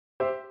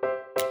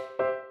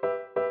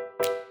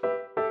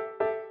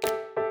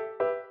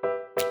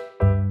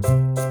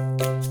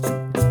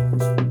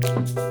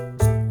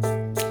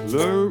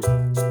Hello.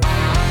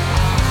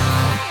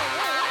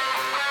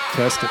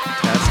 Test it.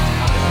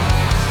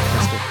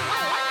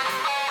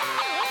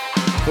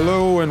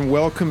 Hello and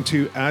welcome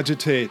to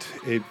Agitate,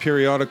 a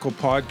periodical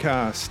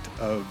podcast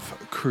of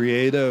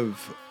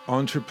creative,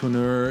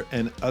 entrepreneur,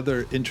 and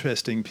other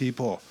interesting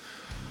people.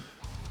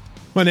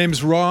 My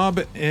name's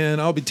Rob,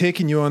 and I'll be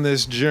taking you on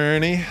this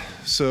journey.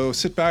 So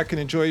sit back and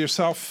enjoy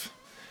yourself.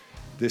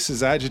 This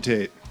is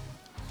Agitate.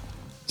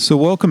 So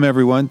welcome,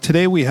 everyone.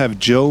 Today we have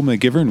Joe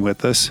McGivern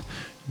with us.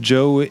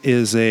 Joe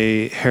is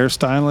a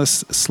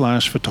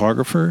hairstylist /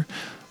 photographer.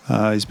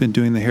 He's been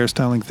doing the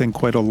hairstyling thing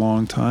quite a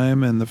long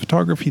time, and the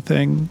photography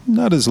thing,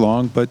 not as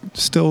long, but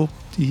still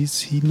he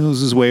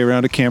knows his way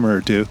around a camera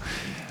or two.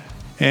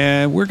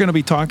 And we're going to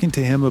be talking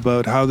to him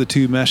about how the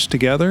two mesh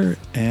together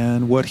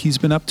and what he's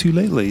been up to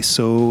lately.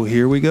 So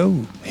here we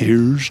go.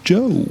 Here's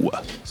Joe.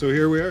 So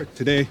here we are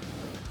today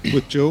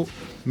with Joe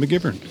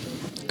McGivern.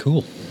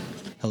 Cool.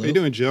 Hello. How you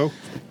doing, Joe?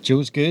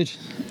 Joe's good.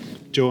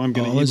 Joe, I'm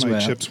going to eat my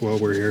chips while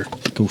we're here.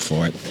 Go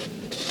for it.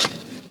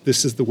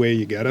 This is the way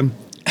you get them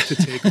to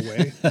take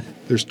away.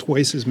 There's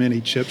twice as many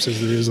chips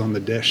as there is on the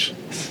dish.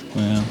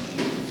 Well,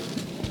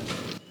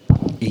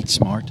 eat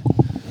smart.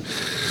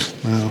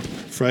 Wow.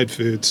 Fried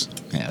foods.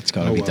 Yeah, it's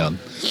got to be done.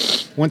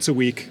 Once a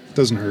week.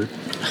 Doesn't hurt.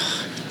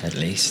 At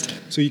least.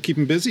 So you keep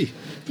them busy?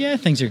 Yeah,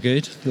 things are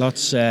good.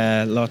 Lots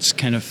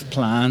kind of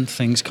planned,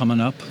 things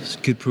coming up.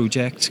 Good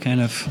projects,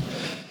 kind of.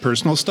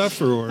 Personal stuff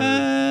or?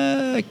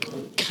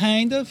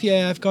 Kind of,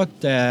 yeah. I've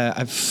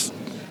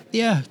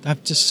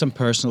just some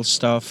personal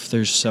stuff.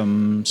 There's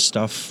some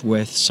stuff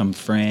with some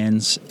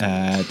friends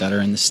that are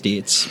in the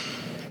States.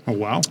 Oh,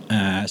 wow.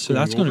 So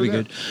that's going to be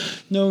good.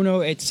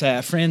 No, it's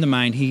a friend of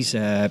mine. He's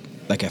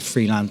like a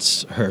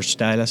freelance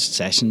hairstylist,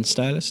 session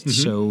stylist.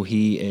 Mm-hmm. So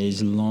he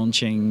is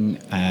launching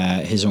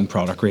his own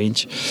product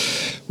range,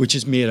 which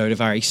is made out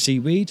of Irish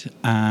seaweed.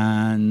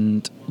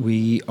 And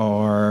we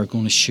are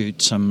going to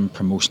shoot some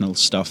promotional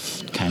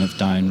stuff kind of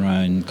down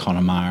around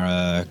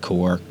Connemara,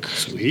 Cork.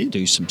 Sweet.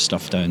 Do some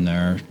stuff down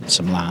there,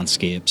 some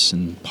landscapes,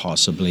 and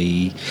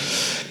possibly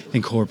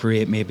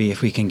incorporate maybe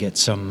if we can get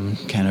some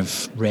kind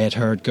of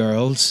red-haired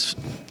girls.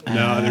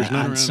 No, there's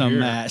none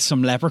and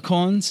some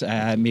leprechauns.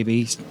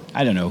 Maybe,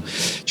 I don't know,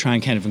 try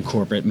and kind of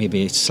incorporate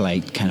maybe a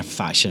slight kind of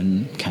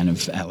fashion kind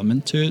of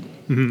element to it.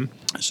 Mm-hmm.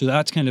 So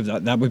that's kind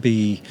of that would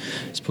be,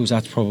 I suppose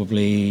that's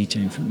probably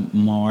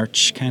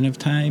March kind of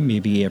time,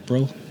 maybe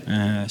April.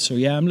 So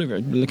yeah, I'm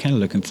kind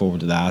of looking forward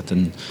to that,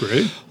 and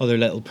great. Other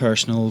little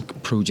personal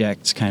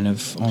projects kind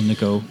of on the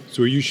go.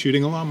 So are you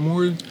shooting a lot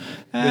more than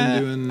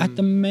doing? At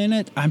the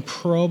minute, I'm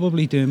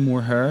probably doing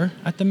more hair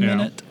at the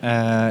minute.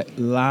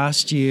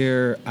 Last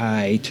year,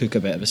 I took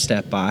a bit of a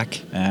step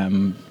back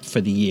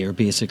for the year,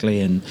 basically,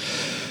 and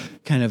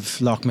kind of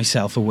locked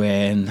myself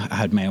away, and I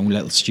had my own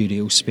little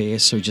studio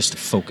space, so just to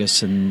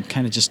focus and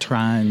kind of just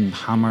try and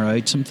hammer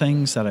out some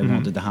things that I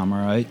wanted to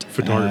hammer out.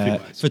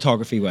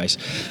 Photography-wise.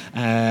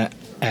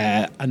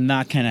 And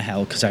that kind of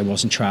helped because I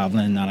wasn't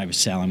traveling and I was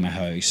selling my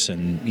house,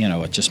 and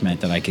it just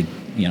meant that I could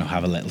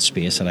have a little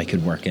space that I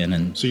could work in.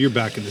 And so you're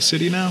back in the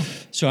city now?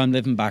 So I'm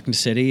living back in the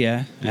city,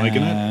 yeah.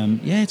 Liking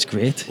it? Yeah, it's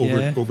great.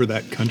 Over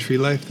that country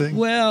life thing?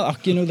 Well,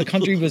 the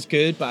country was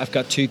good, but I've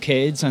got 2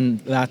 kids, and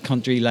that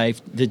country life,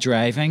 the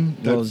driving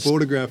was... That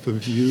photograph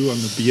of you on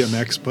the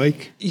BMX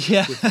bike?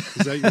 Yeah.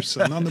 Is that your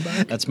son on the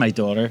back? That's my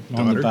daughter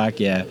on the back,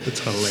 yeah. That's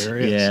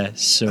hilarious. Yeah,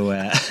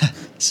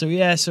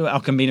 so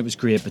it was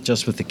great, but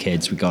just with the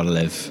kids, we got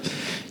to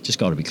just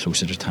got to be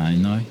closer to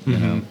town now, you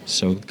know.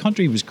 So the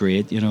country was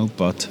great,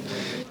 but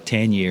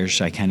 10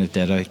 years I kind of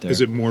did out there.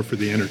 Is it more for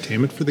the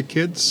entertainment for the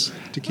kids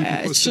to keep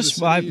it close it's to just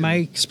the city?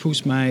 I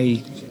suppose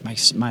my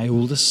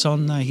oldest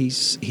son now,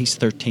 he's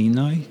 13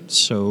 now,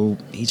 so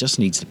he just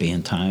needs to be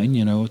in town,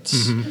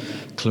 It's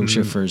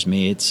closer for his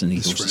mates, and he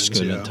goes to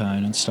school in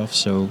town and stuff.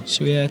 So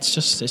yeah, it's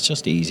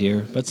just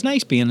easier. But it's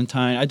nice being in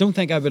town. I don't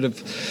think I would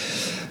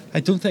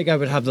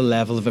have the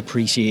level of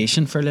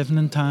appreciation for living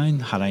in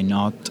town had I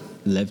not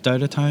lived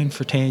out of town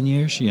for 10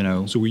 years,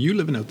 So were you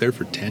living out there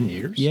for 10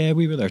 years? Yeah,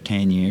 we were there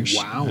 10 years.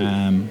 Wow.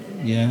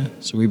 Yeah,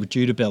 so we were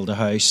due to build a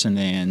house, and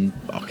then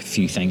a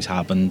few things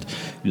happened.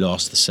 We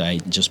lost the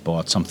site and just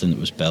bought something that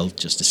was built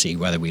just to see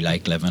whether we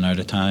liked living out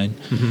of town.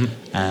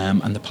 Mm-hmm.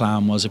 And the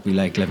plan was, if we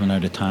liked living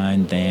out of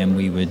town, then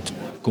we would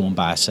go and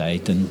buy a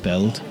site and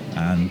build.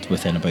 And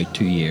within about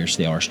 2 years,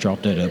 the arse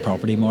dropped out of the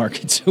property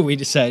market, so we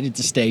decided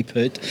to stay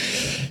put.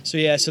 So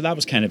yeah, so that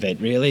was kind of it,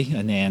 really.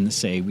 And then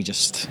we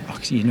just,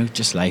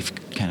 just life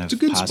kind of passes you by. It's a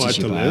good spot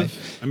to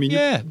live. I mean,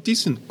 you're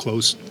decent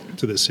close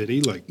to the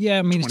city, like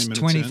it's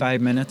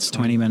 25 minutes,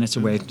 20 minutes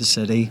away from the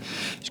city.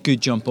 It's a good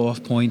jump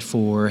off point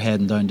for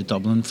heading down to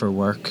Dublin for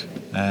work.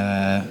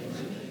 I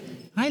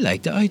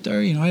liked it out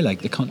there, I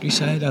like the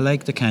countryside. I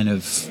like the kind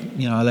of,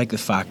 I like the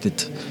fact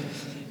that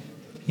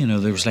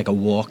there was like a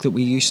walk that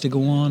we used to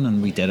go on,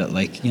 and we did it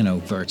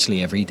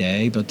virtually every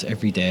day, but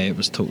every day it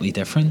was totally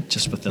different,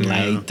 just with the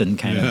light and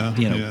kind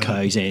of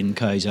cows in,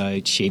 cows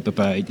out, sheep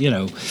about,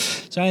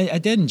 So I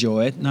did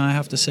enjoy it, now I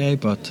have to say,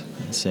 but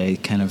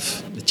kind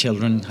of the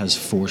children has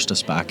forced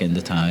us back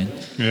into town.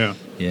 Yeah.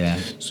 Yeah.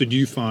 So do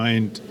you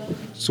find,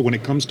 so when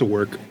it comes to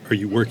work, are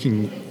you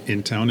working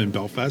in town in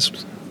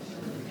Belfast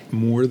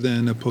more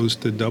than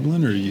opposed to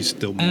Dublin, or are you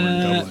still more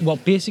in Dublin? Well,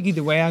 basically,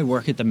 the way I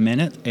work at the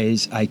minute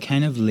is I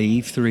kind of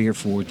leave 3 or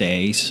 4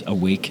 days a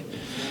week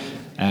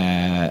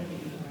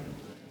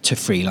to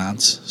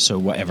freelance. So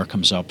whatever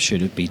comes up,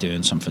 should it be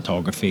doing some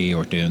photography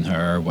or doing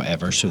hair or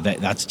whatever. So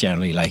that's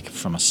generally like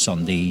from a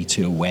Sunday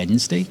to a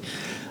Wednesday.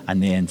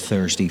 And then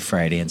Thursday,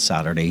 Friday and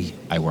Saturday,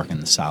 I work in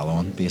the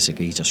salon,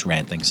 basically just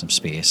renting some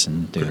space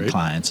and doing Great.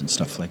 clients and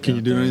stuff like Can that.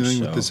 you do there. anything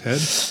So- with this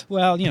head?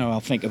 Well, I'll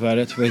think about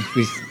it. We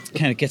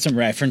kind of get some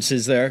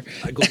references there.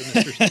 I go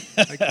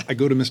to I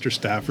go to Mr.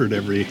 Stafford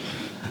every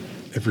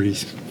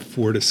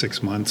 4 to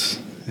 6 months,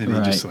 and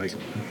he just Right. like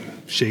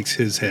shakes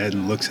his head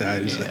and looks at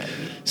it. He's like,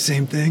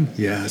 same thing?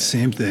 Yeah,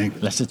 same thing.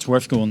 Listen, it's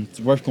worth going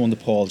to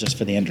Paul just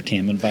for the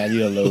entertainment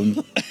value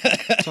alone.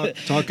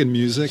 Talking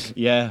music.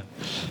 Yeah.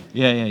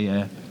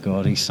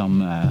 God, he's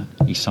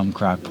some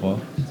crack, Paul.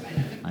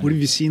 What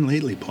have you seen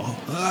lately, Paul?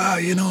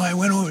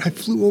 I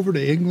flew over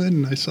to England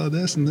and I saw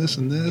this and this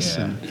and this.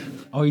 Yeah. And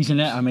Oh, he's in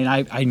it. I mean,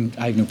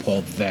 I know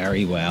Paul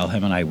very well.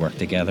 Him and I worked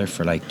together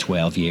for like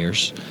 12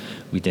 years.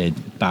 We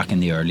did back in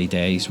the early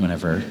days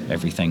whenever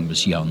everything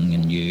was young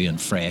and new and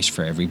fresh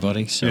for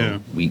everybody. So Yeah.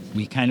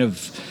 we kind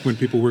of... when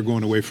people were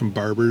going away from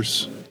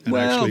barbers and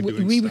Well, actually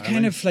doing we were styling.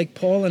 kind of like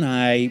Paul and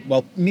I.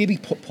 Well, maybe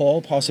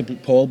possibly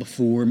Paul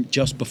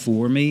just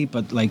before me,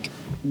 but like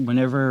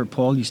whenever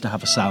Paul used to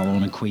have a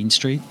salon in Queen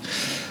Street,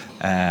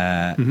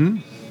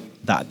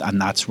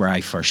 that's where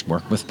I first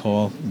worked with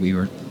Paul.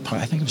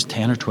 I think it was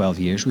 10 or 12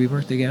 years we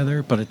worked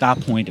together. But at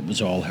that point, it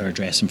was all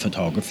hairdressing,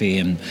 photography,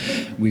 and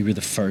we were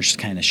the first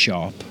kind of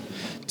shop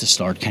to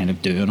start kind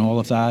of doing all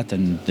of that.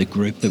 And the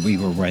group that we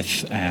were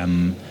with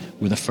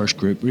were the first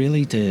group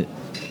really to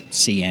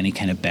see any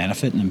kind of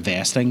benefit in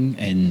investing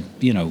in,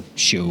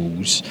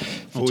 shows,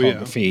 Oh, yeah.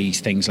 photography,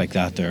 things like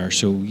that there.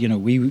 So,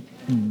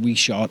 we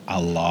shot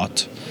a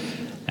lot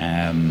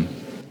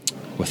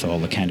with all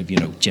the kind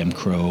of, Jim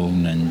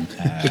Crone and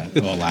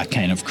all that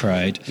kind of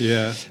crowd.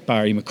 Yeah.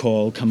 Barry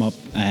McCall come up.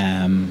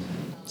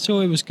 So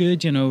it was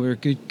good, we were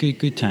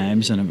good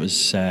times, and it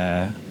was,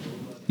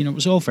 it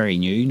was all very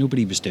new.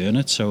 Nobody was doing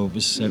it, so it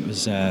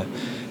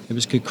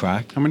was good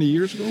crack. How many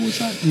years ago was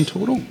that in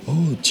total?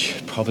 Oh,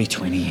 probably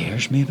 20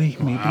 years, maybe.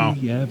 Wow.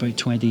 Yeah, about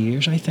 20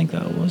 years, I think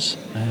that was.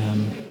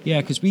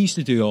 Yeah, because we used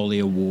to do all the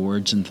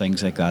awards and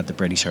things like that, the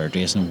British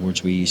Hairdressing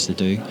Awards we used to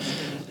do.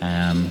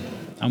 And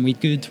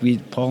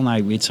Paul and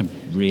I, we had some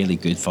really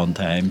good fun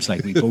times.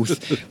 Like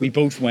we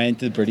both went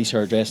to the British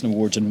Hairdressing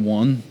Awards and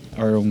won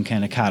our own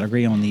kind of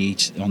category on the.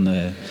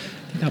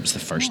 I think that was the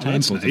first time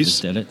that's both nice. of us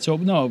did it. So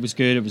no, it was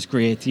good. It was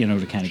great, to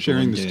kind of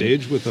Sharing go the and do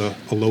it. stage with a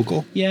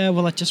local. Yeah,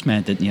 well, it just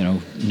meant that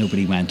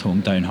nobody went home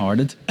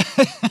downhearted.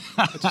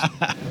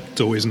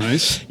 It's always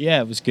nice.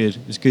 Yeah, it was good.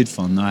 It was good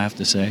fun, I have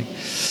to say.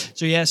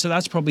 So yeah, so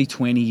that's probably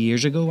 20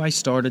 years ago. I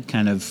started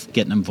kind of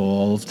getting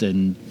involved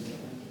in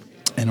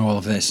all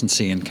of this and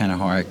seeing kind of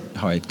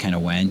how it kind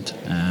of went.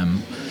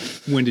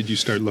 When did you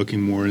start looking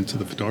more into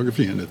the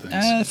photography end of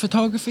things?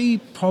 Photography,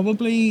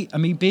 probably. I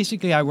mean,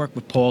 basically, I worked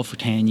with Paul for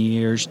 10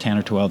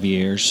 or 12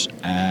 years.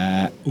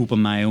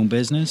 Opened my own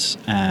business.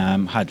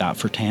 Had that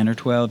for 10 or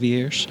 12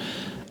 years,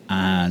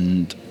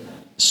 and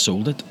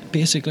sold it.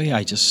 Basically,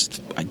 I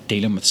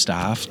dealing with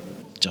staff.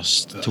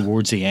 Just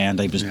towards the end,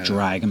 I was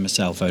dragging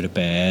myself out of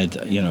bed.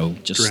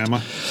 Just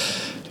Drama.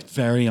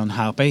 very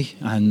unhappy,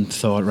 and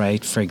thought,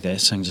 right, frig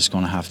this. I'm just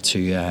going to have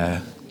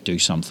to do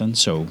something.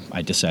 So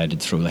I decided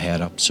to throw the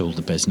head up, sold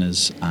the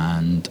business,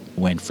 and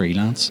went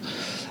freelance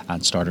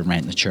and started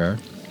renting a chair.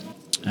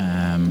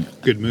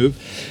 Good move.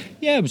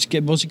 Yeah, it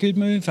was a good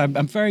move.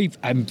 I'm very,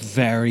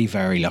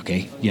 very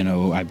lucky.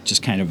 I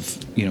just kind of,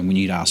 when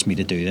you'd asked me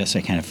to do this,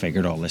 I kind of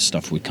figured all this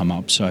stuff would come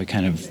up. So I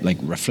kind of like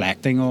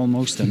reflecting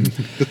almost, and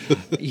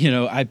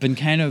I've been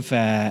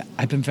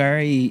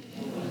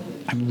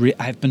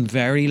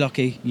very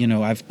lucky.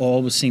 I've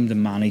always seemed to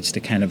manage to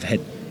kind of hit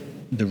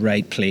the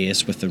right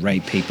place with the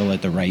right people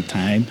at the right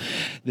time.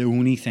 The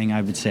only thing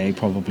I would say,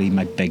 probably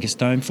my biggest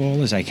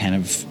downfall, is I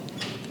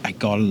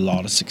got a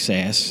lot of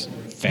success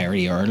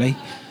very early.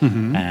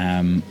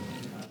 And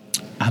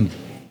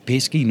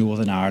basically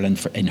Northern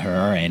Ireland in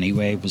her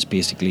anyway was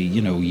basically,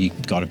 you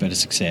got a bit of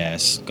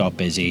success, got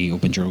busy,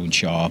 opened your own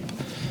shop,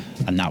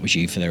 and that was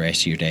you for the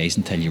rest of your days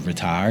until you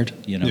retired.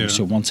 Yeah.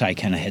 So once I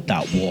kind of hit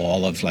that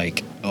wall of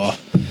like, oh,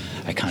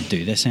 I can't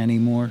do this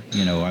anymore.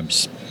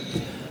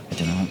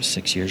 It was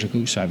 6 years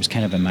ago, so I was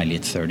kind of in my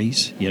late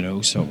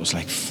 30s. So it was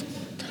like,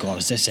 God,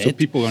 is this So it?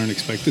 people aren't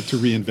expected to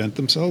reinvent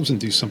themselves and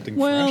do something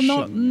Well,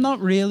 fresh. not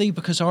really,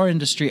 because our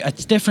industry,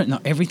 it's different now.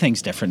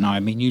 Everything's different now. I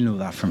mean, you know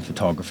that from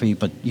photography,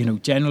 but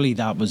generally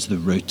that was the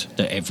route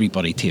that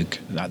everybody took.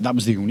 That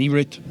was the only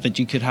route that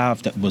you could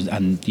have. That was,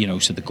 and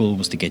so the goal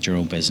was to get your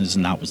own business,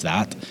 and that was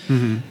that.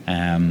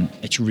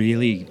 It's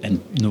really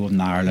in Northern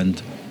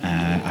Ireland.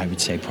 I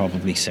would say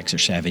probably 6 or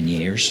 7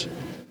 years.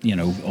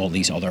 All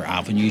these other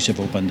avenues have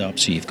opened up.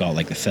 So you've got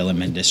like the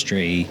film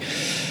industry.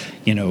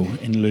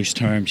 in loose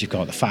terms, you've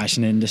got the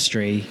fashion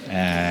industry,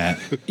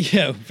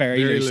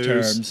 very loose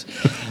terms.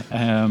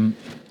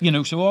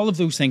 So all of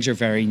those things are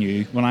very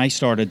new. When I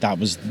started,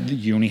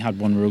 you only had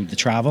one road to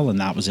travel, and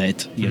that was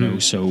it.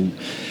 So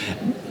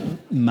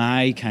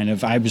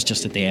I was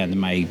just at the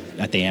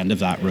end of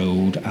that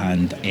road,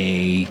 and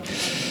a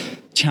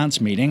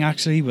chance meeting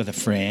actually with a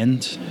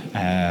friend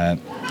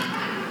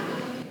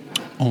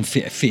on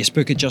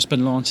Facebook had just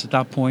been launched at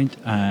that point,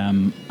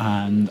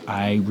 and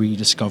I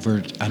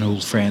rediscovered an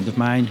old friend of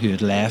mine who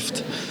had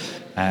left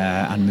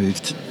and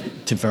moved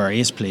to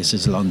various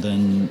places: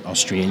 London,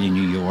 Australia,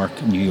 New York.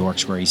 New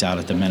York's where he's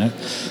at the minute.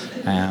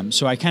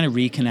 So I kind of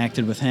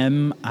reconnected with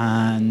him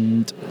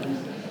and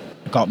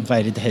got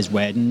invited to his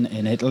wedding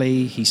in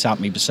Italy. He sat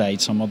me beside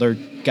some other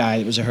guy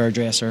that was a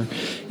hairdresser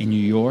in New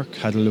York,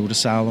 had a load of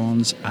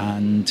salons,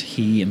 and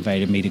he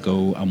invited me to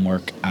go and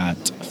work at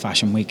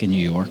Fashion Week in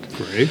New York.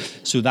 Great.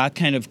 So that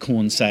kind of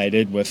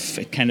coincided with,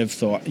 it kind of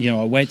thought,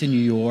 I went to New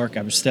York,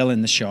 I was still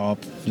in the shop,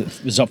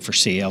 it was up for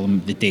sale,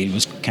 and the deal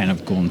was kind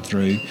of going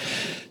through.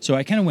 So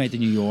I kind of went to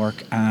New York,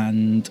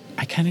 and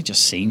I kind of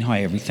just seen how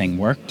everything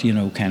worked,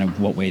 kind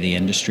of what way the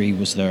industry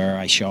was there.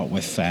 I shot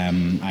with,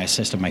 I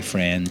assisted my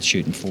friend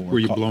shooting for... Were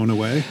you blown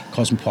away?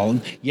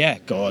 Cosmopolitan. Yeah,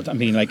 God,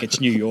 it's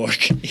New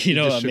York, you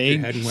know what I mean?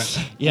 Your head and went,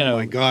 oh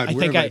my God,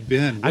 where have I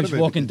been? I was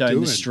walking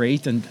down the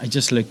street, and I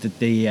just looked at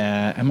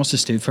I must have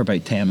stood for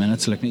about 10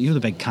 minutes looking at,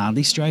 the big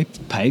candy stripe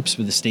pipes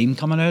with the steam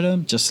coming out of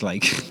them, just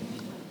like...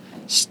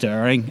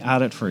 staring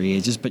at it for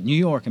ages. But New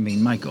York,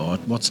 my God,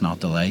 what's not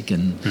to like?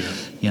 And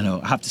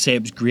I have to say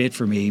it was great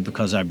for me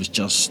because I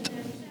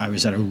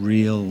was at a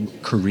real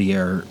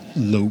career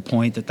low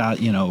point at that,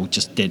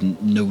 just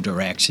no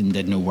direction,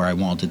 didn't know where I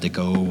wanted to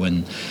go.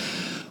 And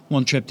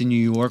one trip to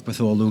New York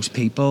with all those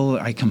people,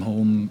 I come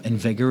home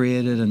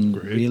invigorated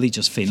and really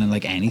just feeling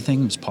like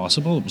anything was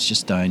possible. It was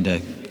just down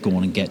to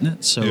going and getting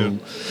it. So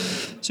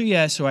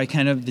I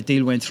the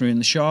deal went through in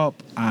the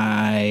shop.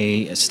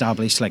 I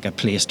established like a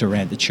place to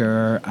rent the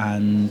chair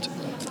and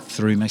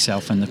threw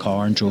myself in the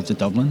car and drove to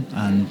Dublin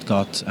and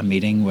got a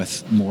meeting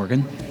with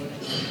Morgan,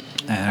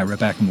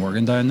 Rebecca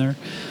Morgan down there,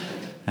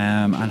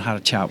 and had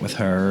a chat with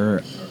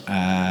her.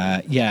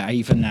 I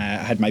even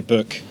had my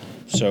book.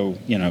 So,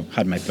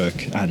 had my book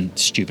and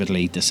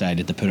stupidly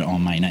decided to put it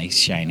on my nice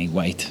shiny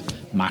white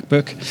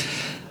MacBook.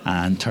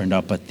 And turned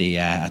up at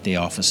the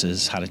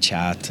offices, had a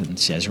chat, and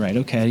says, right,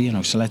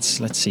 okay, so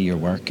let's see your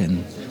work.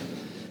 And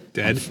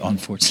dead.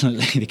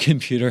 Unfortunately, the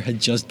computer had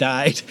just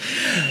died.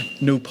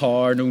 No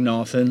power, no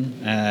nothing.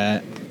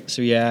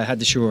 So I had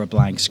to show her a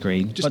blank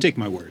screen. Take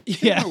my word.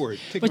 Take my word.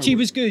 But she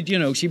was good,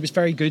 she was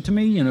very good to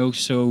me,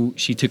 so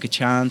she took a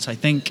chance. I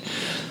think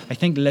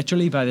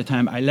literally by the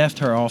time I left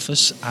her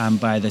office and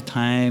by the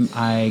time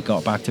I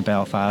got back to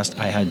Belfast,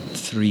 I had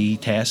 3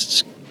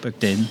 tests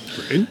booked in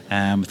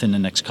within the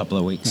next couple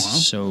of weeks.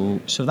 Wow.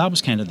 So that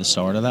was kind of the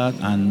start of that,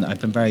 and I've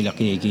been very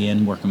lucky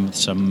again working with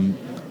some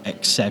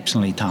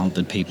exceptionally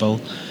talented people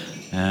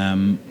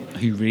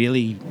who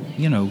really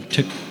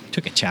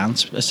took a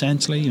chance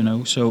essentially,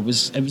 so it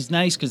was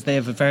nice because they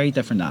have a very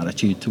different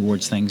attitude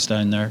towards things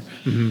down there.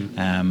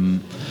 A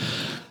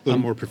little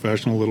more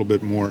professional, a little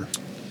bit more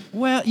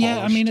well,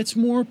 yeah, polished. It's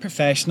more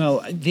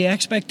professional. The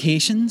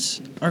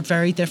expectations are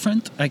very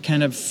different. I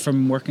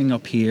from working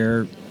up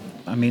here,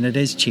 it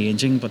is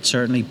changing, but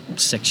certainly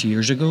 6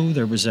 years ago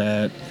there was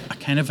a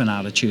kind of an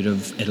attitude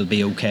of it'll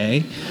be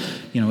okay,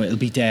 it'll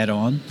be dead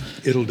on.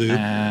 It'll do.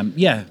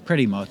 Yeah,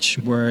 pretty much.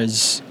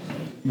 Whereas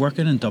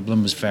working in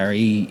Dublin was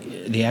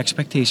the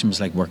expectation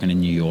was like working in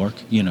New York.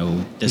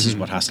 This is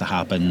what has to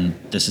happen.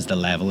 This is the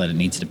level that it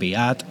needs to be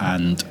at,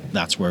 and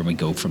that's where we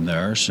go from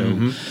there.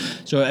 So,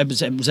 so it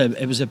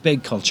was a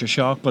big culture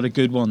shock, but a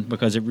good one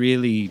because it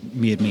really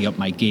made me up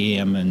my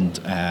game. And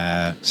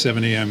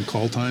 7 a.m.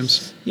 call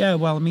times. Yeah,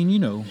 well, you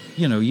know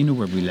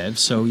where we live,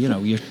 so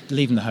you're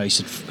leaving the house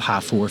at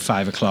 4:30,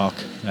 5 o'clock,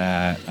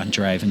 and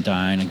driving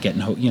down and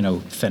getting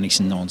home.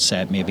 Finishing on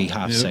set maybe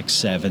 6:30,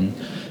 7.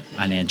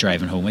 And then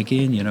driving home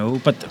again,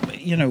 But,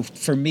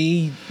 for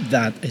me,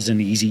 that is an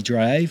easy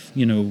drive.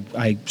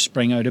 I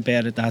spring out of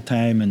bed at that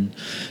time, and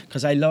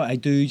because I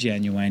do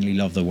genuinely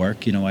love the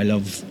work. I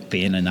love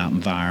being in that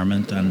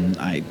environment, and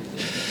I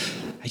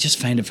just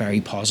find it very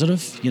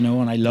positive,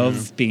 and I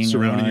love being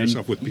surrounding around.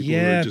 yourself with people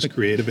who are just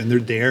creative, and they're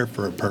there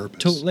for a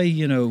purpose. Totally,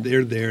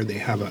 They're there. They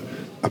have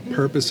a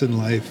purpose in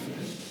life.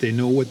 They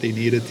know what they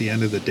need at the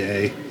end of the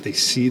day. They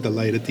see the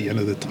light at the end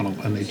of the tunnel,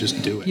 and they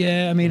just do it.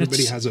 Yeah,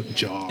 everybody has a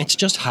job. It's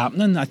just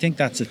happening. I think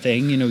that's the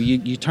thing.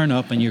 You turn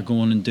up and you're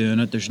going and doing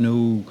it.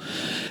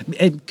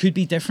 It could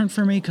be different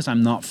for me because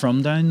I'm not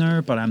from down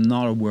there, but I'm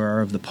not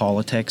aware of the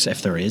politics,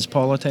 if there is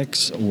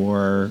politics,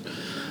 or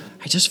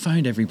I just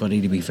found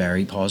everybody to be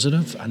very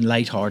positive and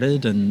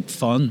lighthearted and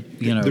fun.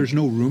 There's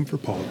no room for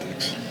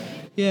politics.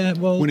 Yeah,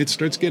 well, when it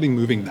starts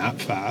moving that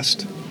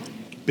fast,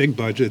 big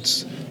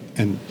budgets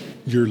and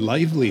your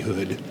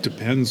livelihood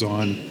depends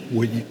on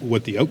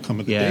what the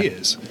outcome of the day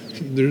is.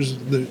 There's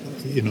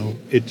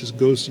it just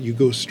goes. You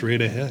go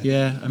straight ahead.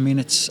 Yeah,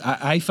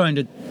 I found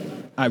it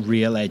a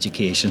real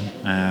education.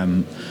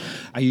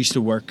 I used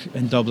to work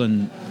in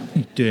Dublin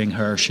doing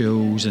hair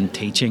shows and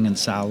teaching in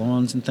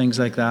salons and things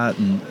like that,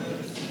 and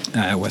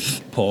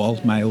with Paul,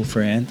 my old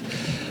friend.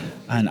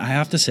 And I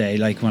have to say,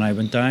 like, when I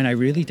went down, I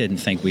really didn't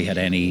think we had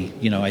any,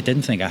 I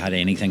didn't think I had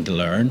anything to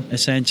learn,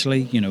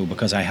 essentially,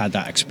 because I had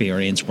that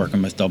experience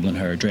working with Dublin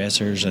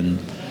hairdressers, and,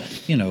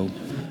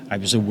 I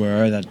was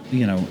aware that,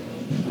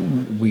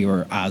 we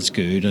were as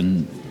good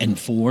and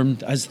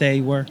informed as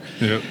they were.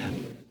 Yeah.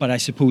 But I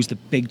suppose the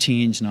big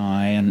change now,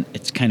 and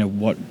it's kind of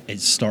what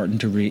it's starting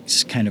to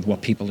it's kind of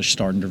what people are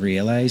starting to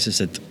realise, is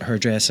that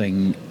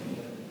hairdressers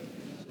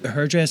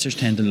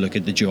tend to look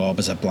at the job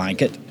as a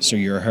blanket. So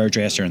you're a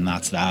hairdresser and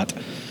that's that.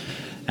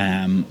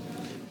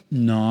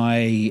 Now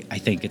I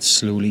think it's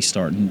slowly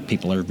starting,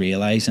 people are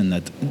realising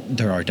that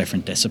there are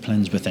different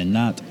disciplines within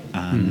that,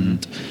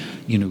 and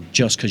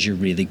just because you're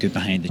really good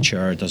behind the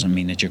chair doesn't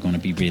mean that you're going to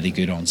be really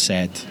good on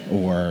set,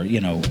 or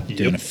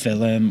doing a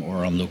film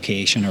or on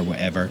location or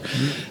whatever.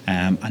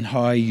 And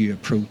how you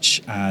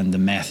approach and the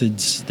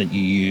methods that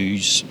you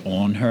use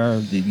on her,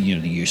 the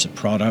use of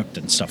product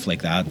and stuff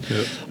like that,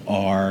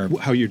 are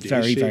how your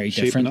very very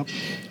different. Up,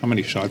 how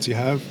many shots you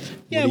have.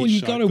 Yeah, well,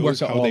 you've got to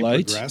work it all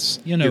out.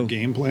 Your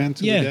game plan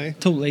to the day.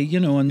 Totally.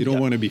 And you don't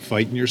want to be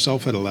fighting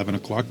yourself at 11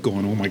 o'clock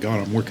going, oh my God,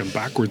 I'm working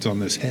backwards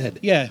on this head.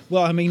 Yeah,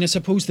 well, I mean, I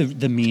suppose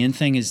the main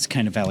thing is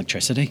kind of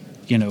electricity.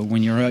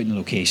 When you're out in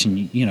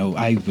location,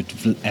 I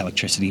would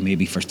electricity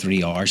maybe for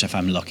 3 hours if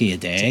I'm lucky a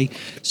day.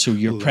 So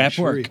your prep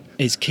work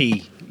is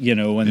key.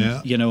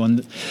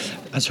 And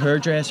as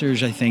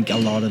hairdressers, I think a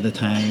lot of the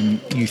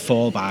time you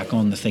fall back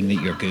on the thing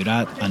that you're good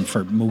at, and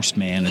for most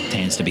men, it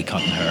tends to be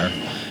cutting hair.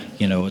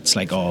 It's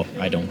like, oh,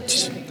 I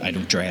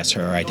don't dress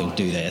her, I don't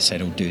do this, I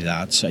don't do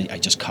that, so I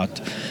just cut.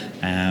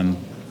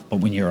 But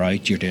when you're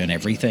out, you're doing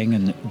everything,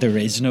 and there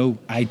is no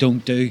I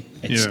don't do.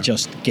 It's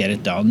just get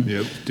it done.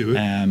 Yep, do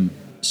it.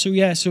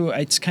 So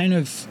it's kind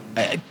of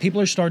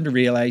people are starting to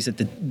realise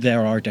that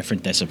there are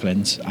different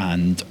disciplines,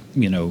 and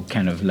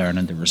kind of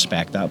learning to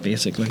respect that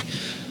basically.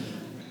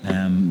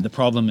 The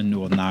problem in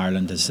Northern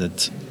Ireland is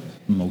that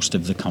most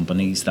of the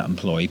companies that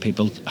employ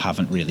people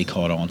haven't really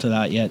caught on to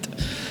that yet.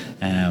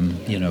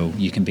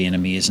 You can be an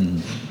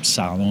amazing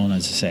salon,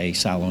 as I say,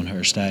 salon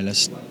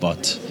hairstylist,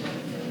 but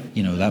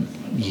that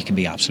you can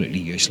be absolutely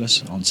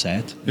useless on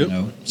set.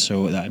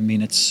 So I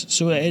mean,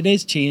 it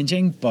is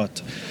changing,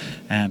 but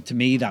to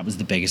me that was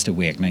the biggest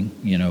awakening,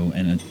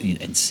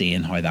 in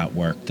seeing how that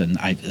worked. And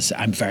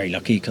I'm very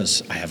lucky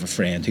because I have a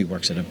friend who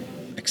works at an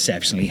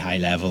exceptionally high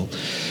level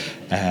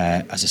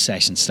as a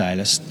session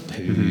stylist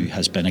who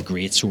has been a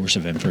great source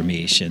of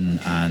information,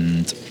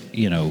 and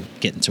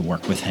getting to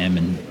work with him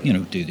and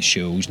do the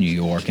shows, New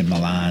York and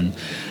Milan,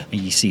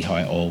 and you see how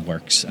it all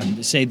works.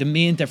 And say the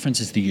main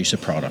difference is the use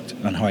of product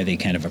and how they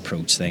kind of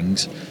approach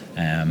things,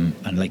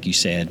 and like you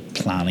said,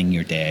 planning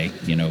your day.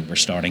 We're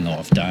starting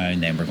off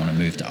down, then we're going to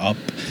move to up.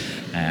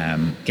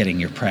 Getting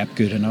your prep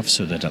good enough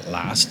so that it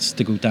lasts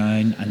to go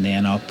down and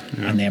then up,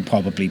 and then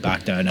probably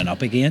back down and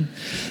up again,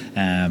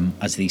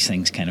 as these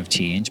things kind of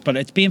change. But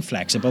it's being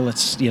flexible.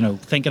 It's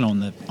thinking on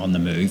the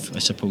move, I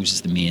suppose,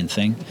 is the main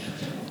thing.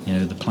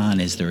 The plan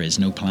is there is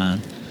no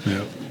plan.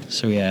 Yeah.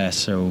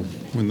 So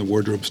when the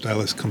wardrobe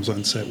stylist comes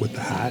on set with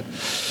the hat and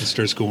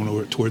starts going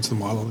over towards the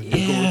model, and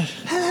you're going,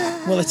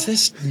 well, it's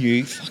this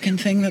new fucking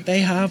thing that they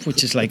have,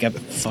 which is like a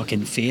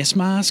fucking face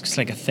mask. It's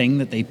like a thing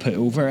that they put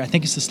over. I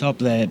think it's to stop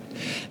the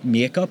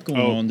makeup going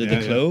onto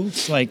the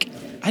clothes. Like,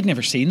 I'd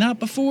never seen that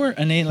before.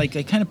 And then, like,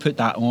 they kind of put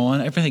that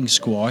on, everything's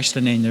squashed,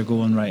 and then they're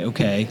going, right,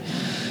 okay,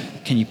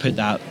 can you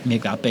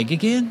make that big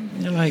again?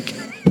 And you're like,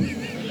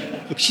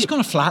 she's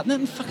going to flatten it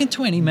in fucking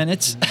 20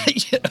 minutes.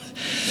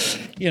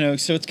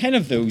 So it's kind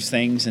of those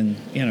things, and,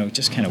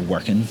 just kind of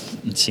working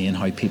and seeing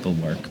how people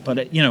work. But,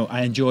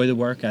 I enjoy the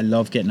work. I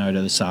love getting out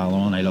of the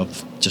salon. I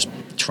love just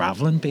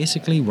traveling,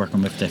 basically,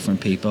 working with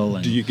different people.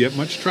 And do you get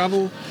much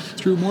travel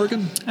through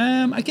Morgan?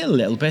 I get a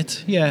little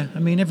bit, yeah. I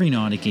mean, every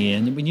now and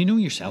again, when you know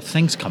yourself,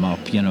 things come up,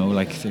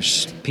 like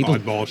there's people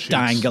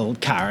dangle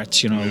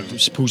carrots, they're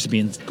supposed to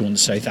be going to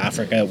South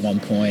Africa at one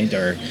point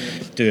or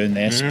doing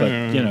this, but,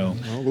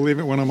 I'll believe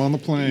it when I'm on the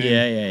plane.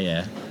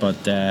 Yeah.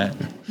 But,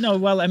 no,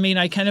 well, I mean,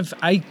 I kind of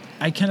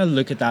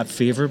look at that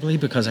favourably,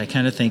 because I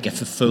kind of think if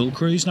the full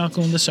crew's not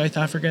going to South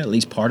Africa, at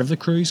least part of the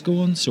crew's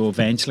going, so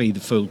eventually the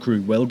full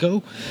crew will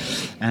go.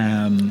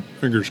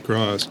 Fingers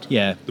crossed.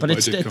 Yeah, but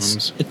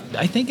comes.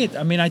 I think it.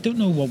 I mean, I don't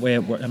know what way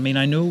it works. I mean,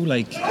 I know,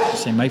 like,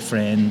 say my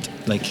friend,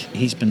 like,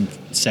 he's been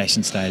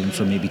session styling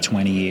for maybe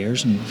 20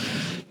 years, and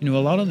a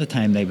lot of the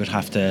time they would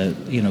have to,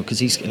 because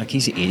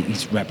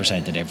he's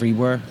represented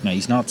everywhere. Now,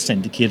 he's not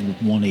syndicated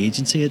with one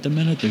agency at the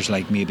minute. There's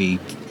like maybe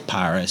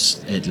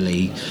Paris,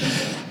 Italy,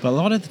 but a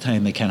lot of the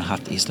time they kind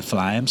of he has to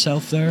fly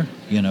himself there.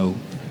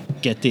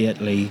 Get to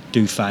Italy,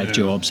 do 5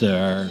 jobs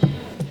there,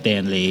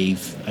 then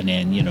leave, and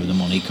then the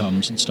money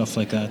comes and stuff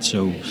like that.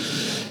 So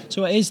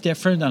it is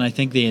different, and I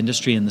think the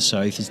industry in the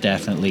south is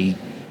definitely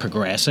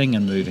progressing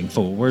and moving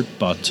forward.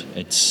 But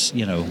it's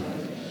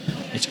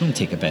it's going to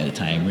take a bit of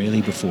time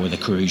really before the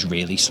crews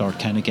really start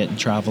kind of getting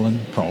travelling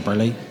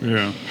properly.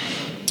 Yeah.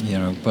 You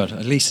know, but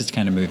at least it's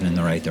kind of moving in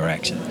the right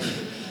direction.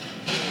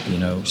 You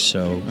know,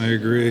 so I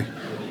agree.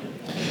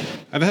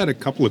 I've had a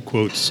couple of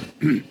quotes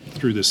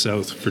through the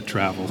South for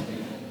travel.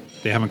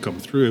 They haven't come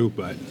through,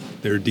 but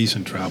they're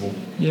decent travel.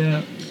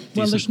 yeah.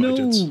 Well, Decent there's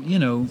budgets. no, you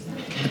know,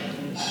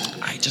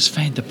 I just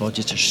find the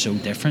budgets are so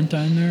different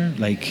down there.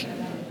 Like,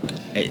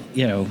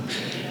 you know,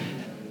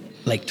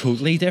 like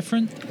totally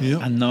different. Yeah.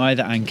 And now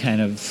that I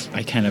kind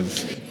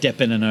of dip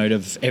in and out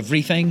of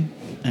everything.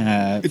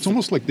 It's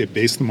almost like they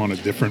base them on a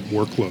different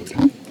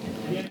workload.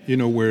 You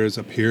know, whereas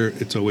up here,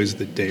 it's always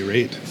the day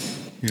rate.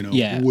 You know,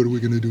 Yeah. what are we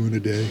going to do in a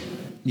day?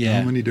 Yeah.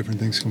 How many different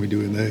things can we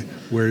do in a day?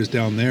 Whereas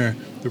down there,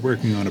 they're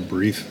working on a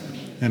brief,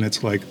 and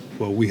it's like,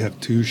 well, we have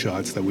 2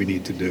 shots that we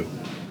need to do.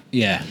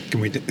 Yeah.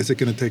 Is it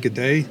going to take a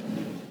day?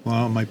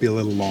 Well, it might be a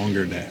little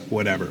longer day.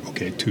 Whatever.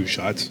 Okay, 2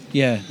 shots.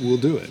 Yeah. We'll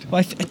do it.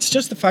 Well, it's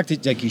just the fact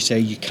that, like you say,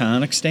 you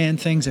can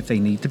extend things if they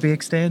need to be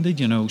extended,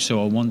 you know,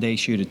 so a 1-day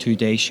shoot, a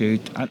 2-day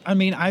shoot. I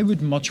mean, I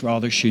would much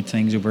rather shoot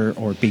things over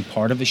or be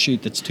part of a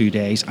shoot that's 2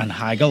 days and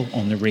haggle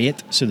on the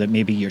rate so that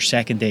maybe your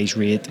second day's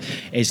rate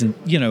isn't,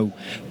 you know,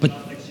 but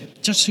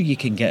just so you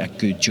can get a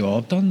good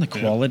job done, the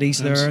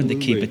quality's there and they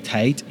keep absolutely. it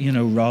tight, you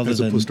know, rather As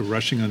than... opposed to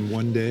rushing on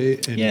one day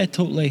and Yeah,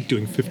 totally.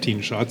 doing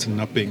 15 shots and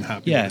not being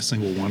happy Yeah. with a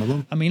single one of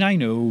them. I mean, I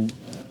know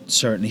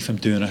certainly from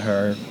doing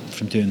her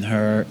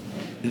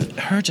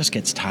just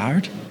gets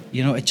tired.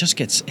 You know,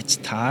 it's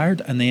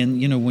tired. And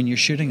then, you know, when you're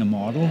shooting a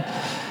model,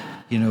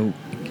 you know,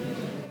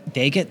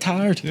 they get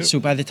tired. Yep. So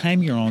by the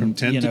time you're on, From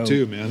 10 you to know,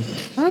 2, man.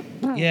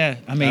 yeah,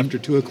 I mean, After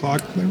 2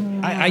 o'clock.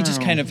 I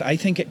just kind of, I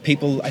think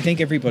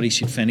everybody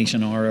should finish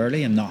an hour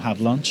early and not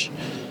have lunch.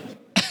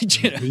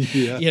 You know,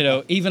 Yeah. you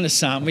know, even a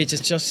sandwich,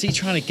 it's just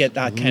trying to get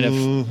that kind of,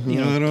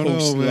 you I know, don't know,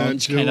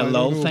 post-lunch man. kind Joe, of I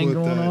lull don't know thing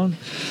about going that. on.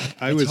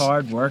 I It's was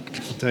hard work.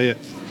 I'll tell you,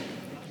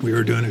 we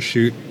were doing a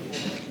shoot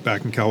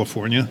back in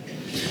California,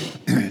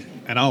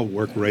 and I'll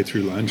work right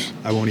through lunch.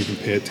 I won't even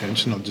pay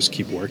attention. I'll just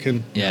keep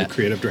working. Yeah. The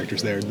creative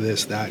director's there,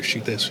 this, that,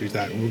 shoot this, shoot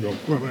that. And we'll go,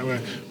 we're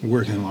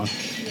working along.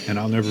 And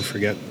I'll never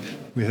forget,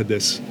 we had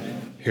this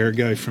hair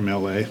guy from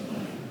LA,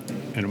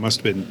 and it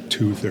must have been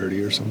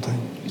 2:30 or something.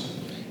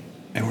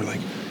 And we're like,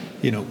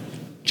 you know,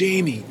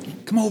 Jamie,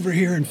 come over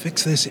here and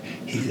fix this.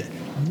 He said,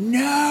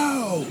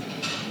 no,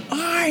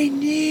 I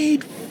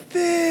need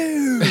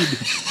food.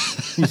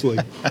 I was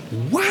like,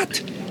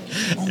 what?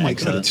 Oh my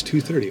God, it's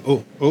 2:30.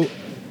 Oh,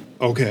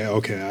 okay,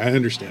 I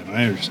understand.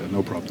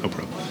 No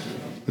problem.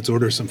 Let's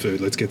order some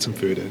food. Let's get some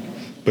food in.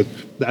 But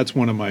that's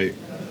one of my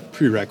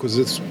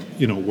prerequisites,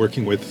 you know,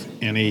 working with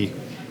any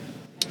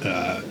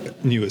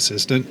new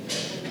assistant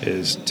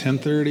is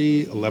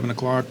 10:30, 11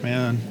 o'clock,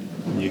 man,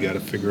 you got to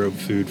figure out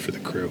food for the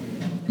crew.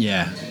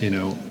 Yeah. You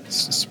know,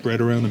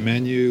 spread around the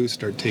menu,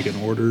 start taking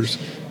orders,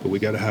 but we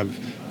got to have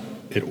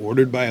it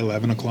ordered by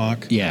 11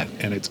 o'clock. Yeah.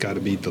 And it's got to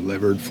be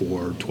delivered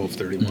for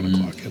 12:30, 1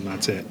 o'clock, and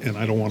that's it. And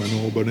I don't want to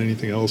know about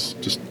anything else.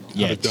 Just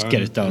have it just done.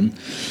 get it done.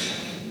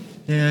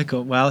 Yeah,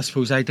 well, I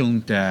suppose I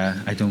don't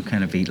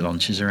kind of eat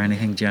lunches or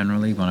anything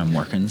generally when I'm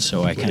working,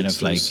 so I kind it's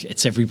of like those-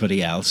 it's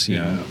everybody else, you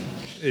know.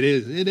 It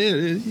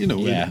is, you know.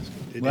 Yeah.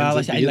 It Well,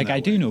 ends up I being like that I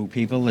do way. know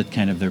people that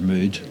kind of their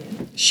mood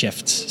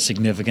shifts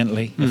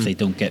significantly if they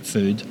don't get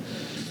food.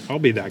 I'll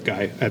be that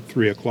guy at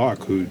 3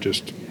 o'clock who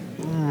just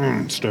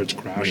starts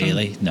crashing.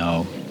 Really?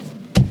 No.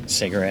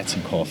 Cigarettes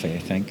and coffee, I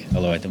think.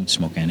 Although I don't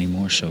smoke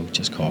anymore, so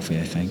just coffee,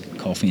 I think.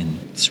 Coffee and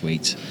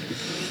sweets.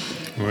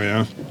 Oh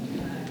yeah.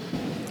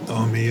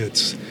 Oh me,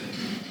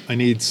 I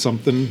need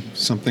something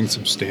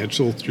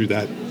substantial through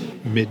that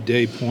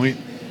midday point,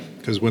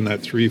 because when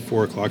that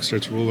 3-4 o'clock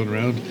starts rolling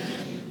around,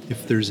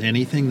 if there's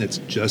anything that's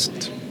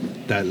just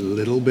that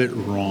little bit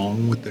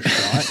wrong with the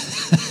shot,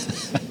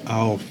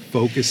 I'll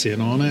focus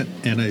in on it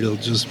and it'll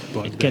just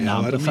bug the Getting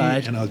hell out of me,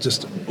 amplified. and I'll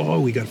just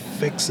we got to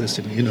fix this,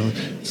 and you know,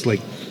 it's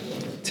like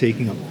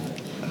taking a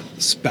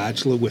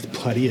spatula with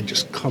putty and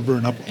just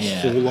covering up a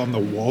Yeah. hole on the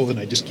wall, and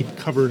I just keep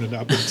covering it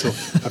up until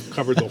I've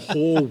covered the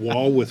whole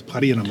wall with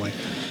putty, and I'm like,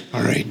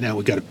 all right, now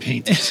we got to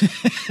paint this.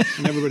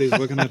 And everybody's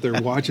looking at their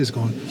watches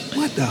going,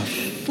 what the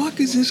fuck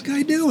is this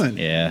guy doing?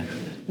 Yeah.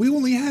 We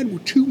only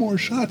had 2 more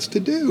shots to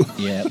do.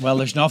 Yeah. Well,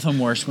 there's nothing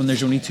worse when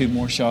there's only 2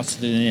 more shots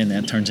to do and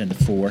then it turns into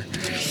 4.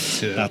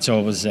 Yeah. That's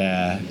always,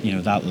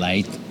 that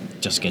light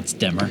just gets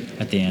dimmer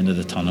at the end of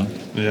the tunnel.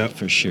 Yeah.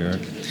 For sure.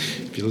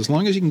 As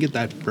long as you can get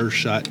that first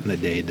shot in the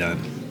day done,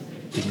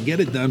 you can get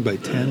it done by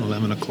 10,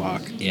 11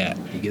 o'clock. Yeah.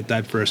 You get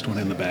that first one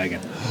in the bag,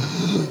 and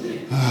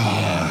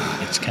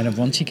It's kind of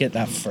once you get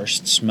that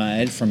first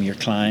smile from your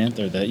client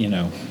or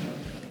the,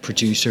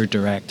 producer,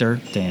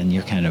 director, then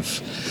you're kind of,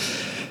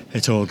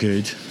 it's all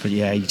good. But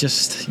yeah,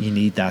 you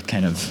need that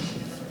kind of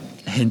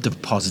hint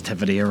of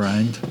positivity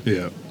around,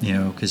 yeah.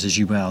 because as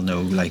you well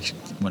know, like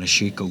when a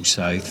shoot goes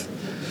south,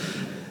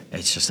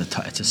 it's just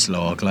it's a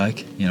slog,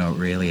 like, it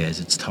really is.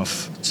 It's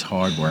tough. It's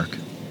hard work.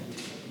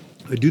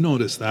 I do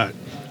notice that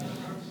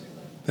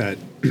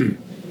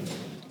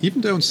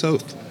even down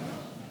south,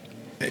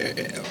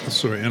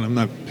 sorry, and I'm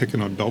not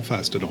picking on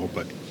Belfast at all,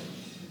 but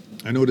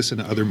I notice in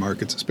other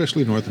markets,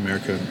 especially North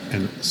America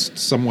and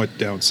somewhat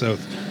down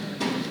south,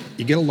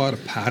 you get a lot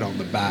of pat on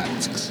the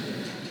backs.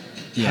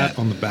 Pat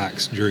on the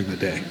backs during the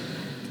day.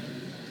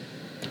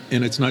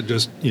 And it's not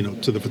just,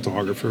 to the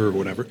photographer or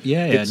whatever.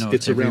 Yeah,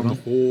 it's around the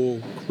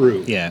whole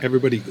crew. Yeah.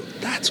 Everybody goes,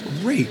 that's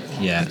great.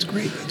 Oh, Yeah. That's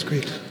great.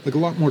 Like a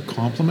lot more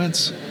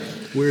compliments.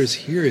 Whereas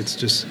here it's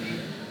just,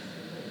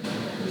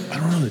 I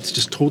don't know, it's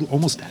just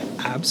almost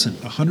absent,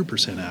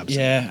 100% absent.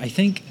 Yeah, I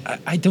think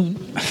I don't.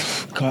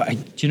 God,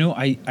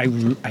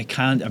 I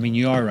can't. I mean,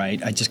 you are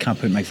right. I just can't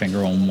put my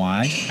finger on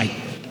why.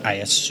 I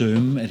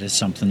assume it has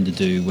something to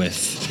do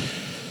with,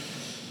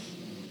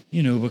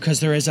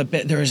 because there is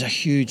a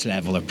huge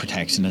level of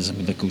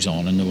protectionism that goes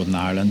on in Northern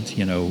Ireland.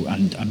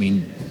 And I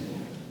mean,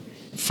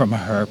 from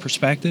her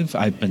perspective,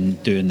 I've been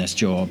doing this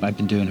job. I've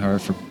been doing her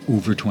for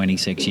over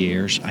 26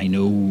 years. I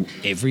know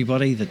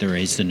everybody that there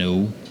is to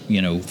know.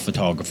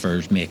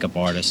 Photographers, makeup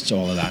artists,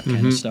 all of that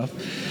kind of stuff.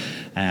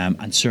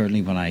 And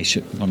certainly when I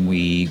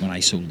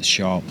sold the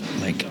shop,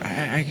 like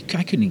I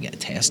couldn't even get a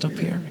test up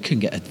here. I couldn't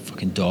get a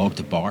fucking dog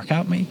to bark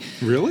at me.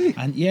 Really?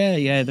 And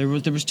yeah, there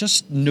was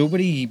just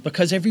nobody,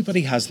 because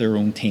everybody has their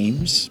own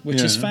teams,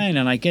 which is fine,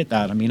 and I get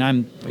that. I mean,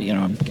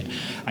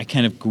 I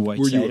kind of go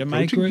outside of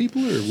my group. Were you approaching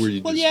people, or were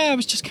you? Well, yeah, I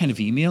was just kind of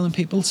emailing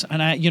people,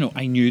 and I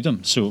knew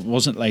them, so it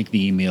wasn't like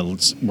the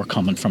emails were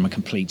coming from a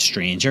complete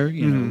stranger,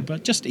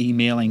 but just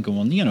emailing,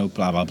 going,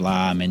 blah blah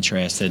blah. I'm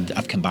interested.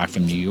 I've come back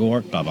from New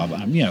York. Blah blah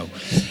blah.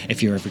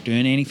 If you're ever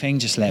doing anything,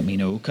 just let me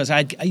know, because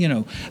I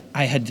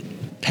had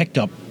picked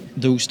up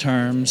those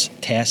terms,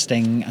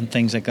 testing and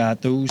things like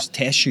that. Those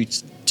test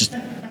shoots just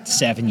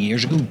 7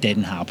 years ago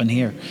didn't happen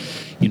here.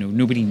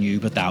 Nobody knew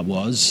what that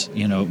was.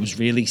 It was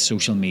really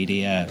social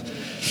media.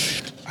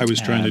 I was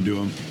trying to do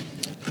them.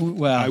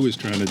 Well, I was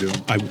trying to do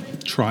them. I'm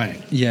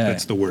trying. Yeah,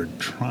 that's the word.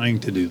 Trying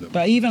to do them.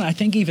 But I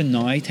think even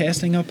now,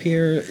 testing up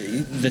here,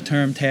 the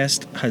term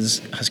test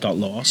has got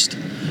lost.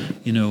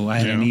 I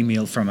had an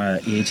email from an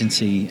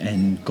agency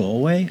in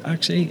Galway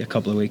actually a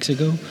couple of weeks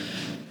ago.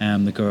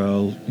 The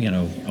girl,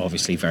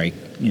 obviously very,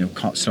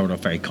 started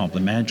off very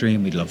complimentary,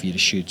 and we'd love you to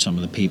shoot some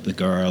of the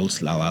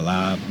girls, la la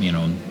la.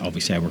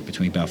 Obviously I work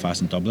between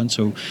Belfast and Dublin,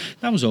 so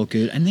that was all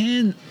good. And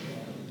then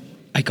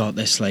I got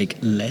this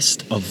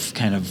list of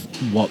kind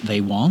of what they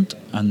want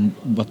and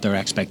what their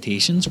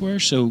expectations were.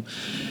 So,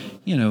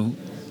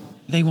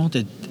 they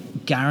wanted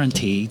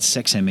guaranteed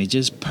 6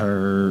 images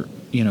per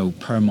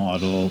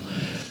model,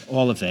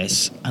 all of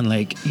this, and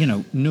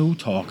no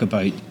talk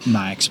about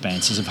my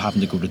expenses of having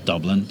to go to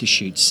Dublin to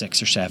shoot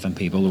 6 or 7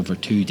 people over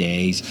 2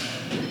 days.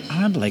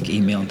 And I'm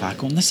emailing back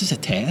going, this is a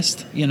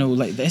test,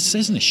 this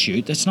isn't a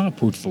shoot, it's not a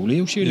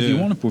portfolio shoot. If you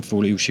want a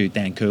portfolio shoot,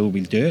 then cool,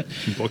 we'll do it.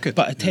 Book it.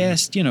 But a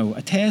test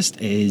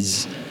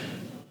is,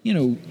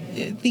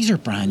 these are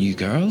brand new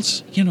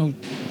girls,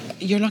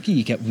 you're lucky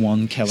you get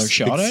one killer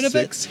shot out of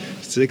it.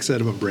 6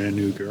 out of a brand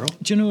new girl.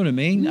 Do you know what I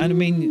mean? And I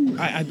mean,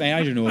 I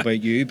don't know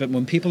about you, but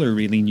when people are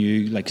really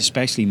new,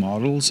 especially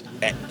models,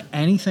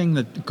 anything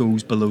that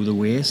goes below the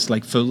waist,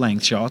 full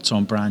length shots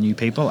on brand new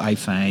people, I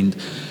find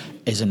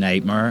is a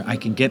nightmare. I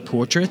can get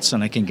portraits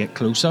and I can get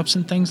close-ups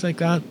and things like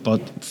that,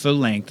 but full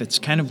length, it's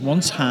kind of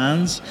once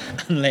hands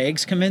and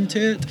legs come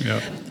into it.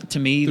 Yeah. To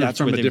me, that's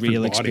where the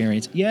real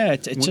experience. Yeah,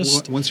 it's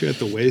just once you're at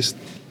the waist,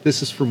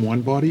 this is from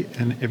one body,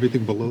 and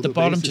everything below the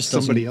bottom base just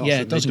is somebody else.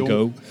 Yeah, it doesn't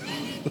go.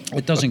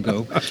 It doesn't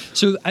go.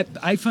 So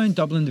I found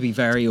Dublin to be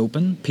very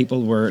open.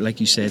 People were, like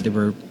you said, they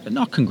were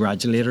not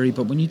congratulatory,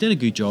 but when you did a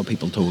good job,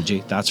 people told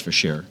you, that's for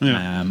sure.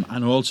 Yeah.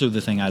 And also the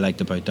thing I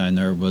liked about down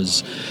there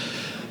was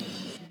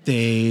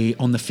they,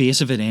 on the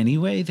face of it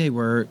anyway, they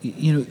were,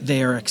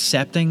 they are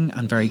accepting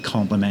and very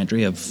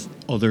complimentary of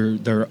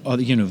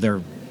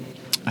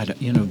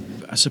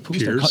I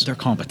suppose their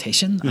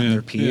competition and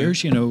their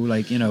peers,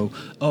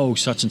 oh,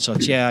 such and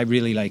such, I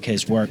really like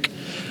his work,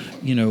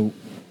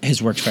 his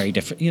work's very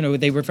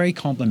different. They were very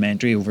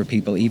complimentary over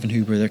people even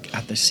who were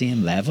at the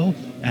same level,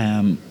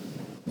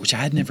 which I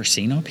had never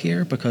seen up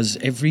here, because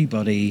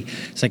everybody,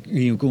 it's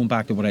going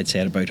back to what I'd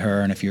said about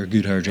her, and if you're a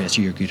good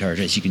hairdresser, you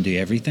can do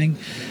everything,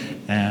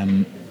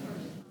 and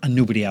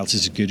nobody else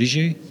is as good as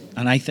you.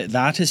 And I think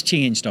that has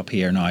changed up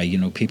here now.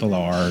 People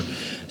are,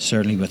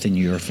 certainly with the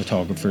newer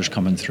photographers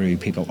coming through,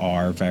 people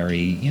are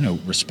very,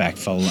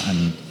 respectful,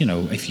 and,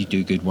 if you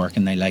do good work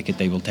and they like it,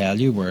 they will tell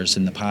you. Whereas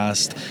in the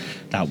past,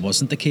 that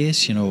wasn't the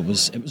case. It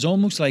was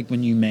almost like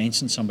when you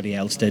mentioned somebody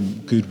else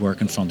did good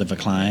work in front of a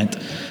client,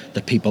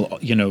 that people,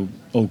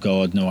 oh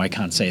God, no, I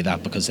can't say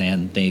that, because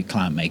then the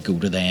client might go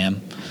to them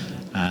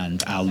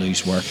and I'll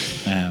lose work.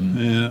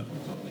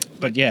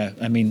 But yeah,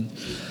 I mean,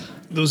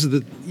 those are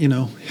the,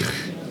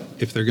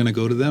 if they're going to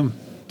go to them,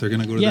 they're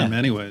going to go to them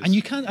anyways. And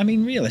you can't,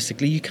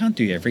 realistically, you can't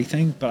do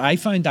everything. But I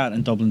found that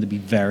in Dublin to be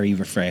very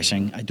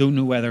refreshing. I don't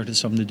know whether it has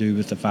something to do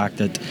with the fact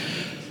that,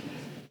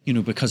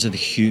 because of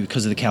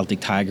the Celtic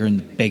Tiger and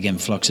the big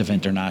influx of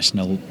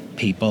international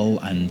people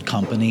and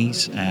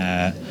companies,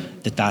 that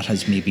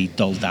has maybe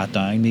dulled that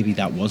down. Maybe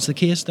that was the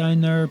case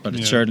down there, but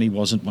it certainly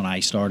wasn't when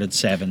I started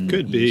 6, 7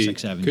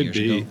 years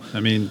ago. I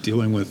mean,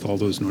 dealing with all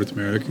those North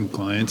American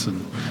clients,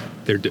 and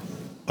they're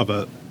of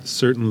a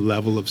certain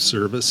level of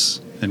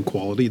service and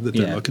quality that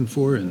they're looking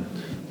for, and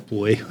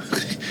boy,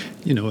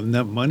 and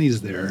that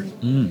money's there.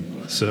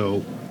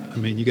 So, I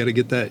mean, you got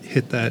to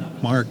hit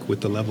that mark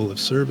with the level of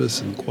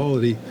service and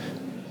quality.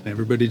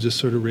 Everybody just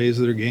sort of raise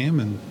their game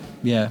and.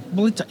 Yeah,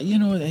 well, it's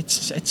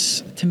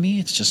to me,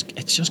 it's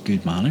just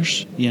good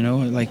manners,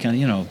 like, I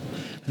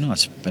know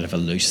it's a bit of a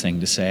loose thing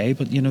to say,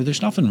 but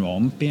there's nothing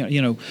wrong with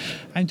being,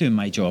 I'm doing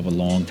my job a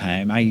long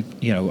time. I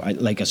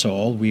like us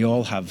all, we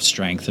all have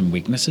strengths and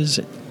weaknesses.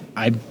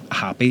 I'm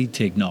happy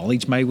to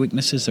acknowledge my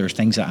weaknesses. There are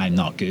things that I'm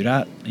not good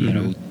at,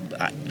 and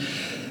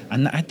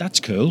that's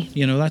cool,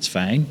 that's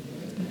fine.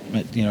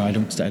 But, I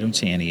don't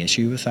see any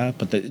issue with that.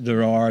 But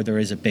there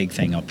is a big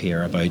thing up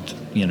here about,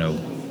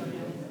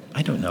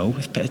 I don't know.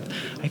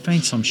 I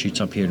find some shoots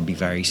up here to be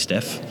very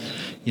stiff.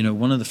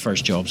 One of the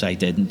first jobs I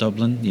did in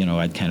Dublin,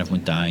 I'd kind of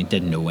went down,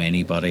 didn't know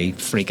anybody,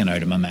 freaking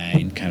out of my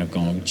mind, kind of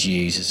going,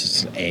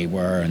 Jesus, it's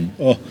AWR, and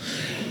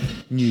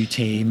new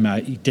team,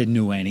 I didn't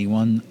know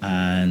anyone,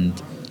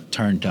 and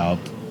turned up,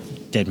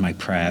 did my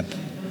prep,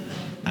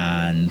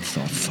 and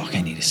thought, fuck,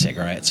 I need a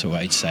cigarette. So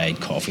outside,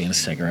 coffee and a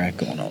cigarette,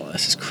 going, oh,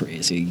 this is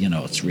crazy.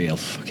 It's real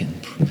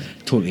fucking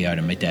totally out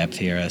of my depth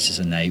here. This is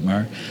a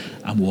nightmare.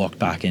 And walked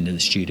back into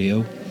the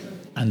studio,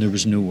 and there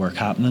was no work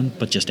happening,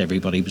 but just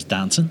everybody was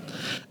dancing.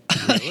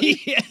 Really?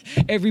 Yeah,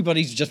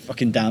 everybody's just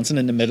fucking dancing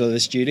in the middle of the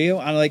studio,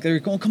 and like they're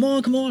going, come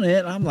on,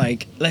 it. I'm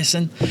like,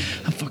 listen,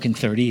 I'm fucking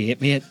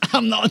 38, mate.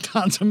 I'm not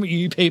dancing with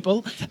you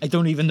people. I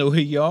don't even know who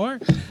you are.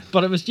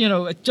 But it was,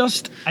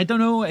 I don't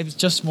know. It was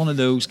just one of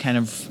those kind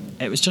of.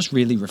 It was just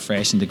really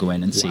refreshing to go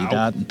in and see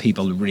that, and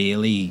people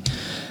really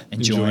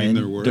enjoying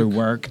their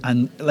work.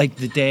 And like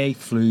the day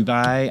flew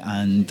by,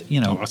 and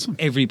awesome.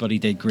 Everybody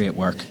did great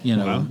work.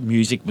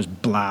 Music was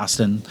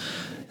blasting.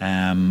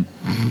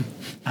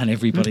 And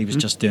everybody was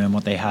just doing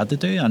what they had to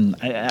do, and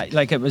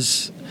that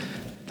was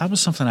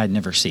something I'd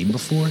never seen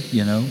before.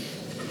 Yeah.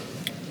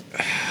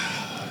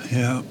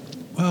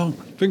 Well,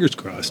 fingers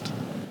crossed.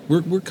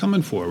 We're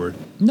coming forward.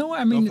 No,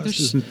 I mean, Belfast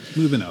is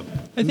moving up.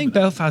 I think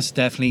Belfast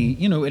definitely,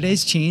 it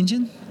is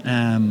changing.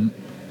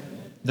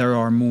 There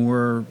are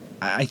more.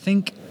 I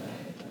think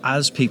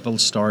as people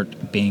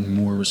start being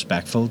more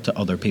respectful to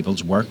other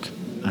people's work,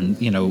 and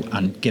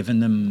and giving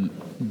them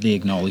the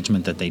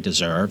acknowledgement that they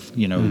deserve.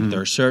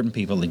 There are certain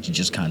people that you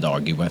just can't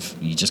argue with.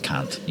 You just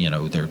can't.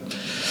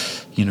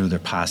 Their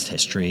past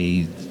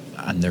history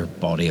and their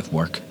body of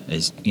work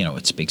is,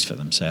 it speaks for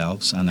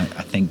themselves. And I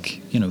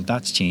think,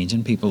 that's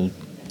changing. People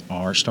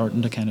are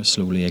starting to kind of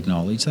slowly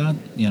acknowledge that.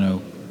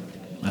 And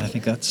I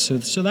think that's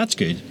so that's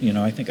good.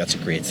 I think that's a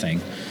great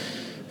thing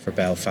for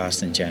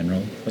Belfast in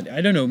general. But I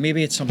don't know,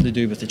 maybe it's something to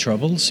do with the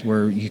Troubles,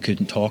 where you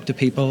couldn't talk to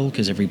people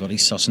because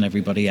everybody's sussing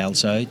everybody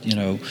else out.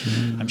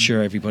 I'm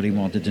sure everybody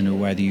wanted to know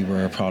whether you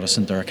were a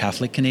Protestant or a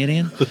Catholic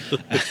Canadian.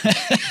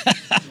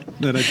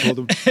 Then I told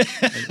them,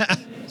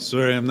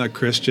 sorry, I'm not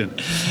Christian.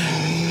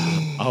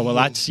 Oh, well,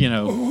 that's,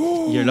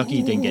 you're lucky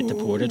you didn't get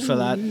deported for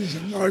that.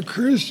 I'm not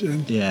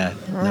Christian. Yeah,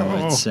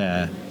 no,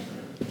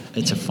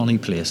 it's a funny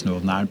place,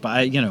 Northern Ireland,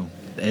 but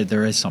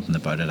there is something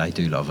about it. I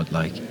do love it,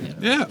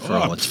 for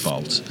all its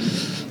faults.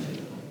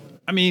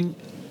 I mean,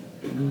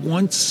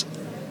 once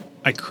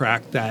I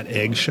cracked that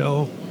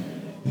eggshell,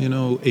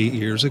 8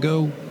 years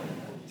ago,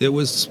 it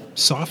was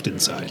soft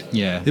inside.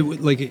 Yeah. It was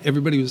like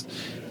everybody was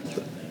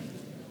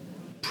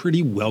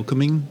pretty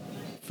welcoming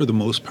for the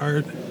most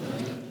part,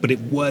 but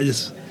it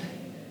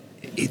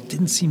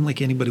didn't seem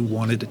like anybody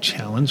wanted to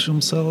challenge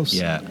themselves.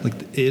 Yeah.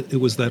 Like it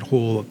was that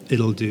whole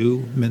it'll do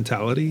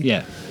mentality.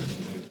 Yeah.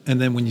 And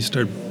then when you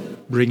start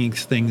bringing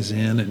things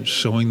in and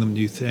showing them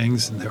new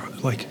things, and they're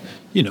like,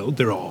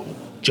 they're all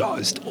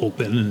jaws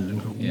open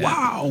and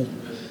wow.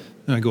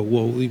 And I go,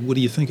 well, what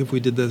do you think if we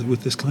did that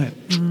with this client?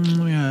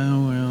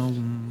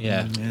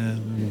 Yeah.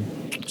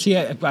 See,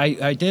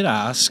 I did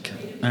ask.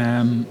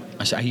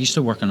 I used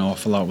to work an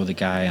awful lot with a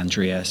guy,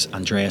 Andreas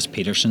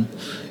Peterson.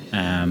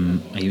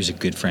 He was a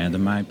good friend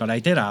of mine, but I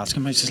did ask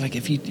him. I was just like,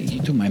 if you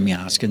don't mind me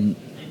asking,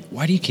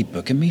 why do you keep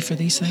booking me for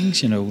these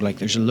things?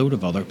 There's a load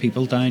of other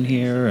people down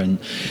here, and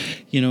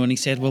and he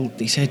said,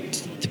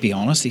 to be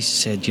honest, he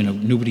said,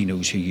 nobody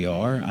knows who you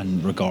are,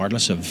 and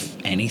regardless of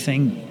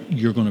anything,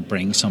 you're going to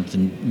bring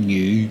something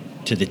new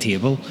to the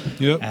table.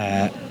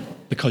 Yep.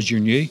 Because you're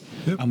new,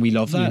 and we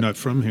love that. You're not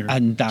from here,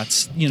 and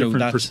that's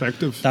different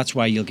perspective. That's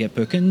why you'll get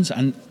bookings,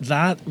 and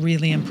that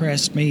really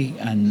impressed me.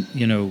 And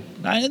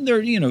there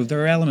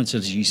are elements,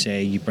 as you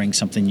say, you bring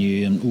something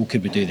new, and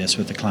could we do this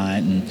with the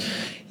client? And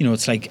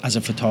it's like as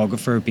a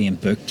photographer being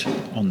booked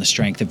on the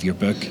strength of your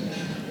book,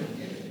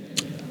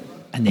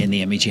 and then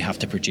the image you have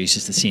to produce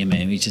is the same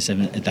image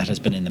that has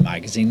been in the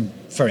magazine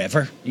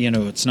forever.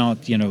 It's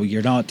not.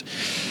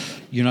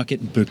 You're not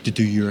getting booked to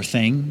do your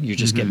thing. You're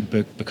just getting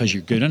booked because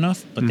you're good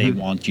enough, but they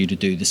want you to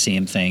do the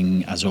same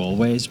thing as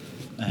always.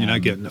 You're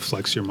not getting to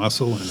flex your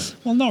muscle.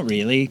 Well, not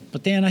really.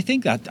 But then I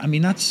think I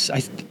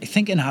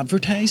think in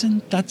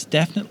advertising, that's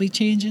definitely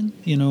changing.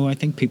 I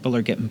think people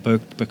are getting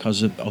booked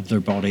because of their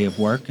body of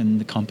work, and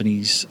the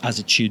companies, as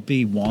it should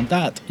be, want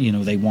that.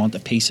 They want a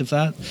piece of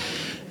that.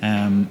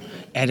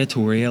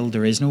 editorial,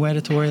 there is no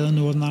editorial in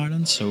Northern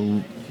Ireland,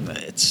 so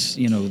it's,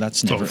 you know,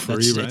 that's all never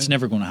free, right? it's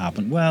never going to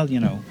happen. Well, you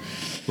know,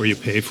 Where you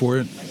pay for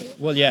it.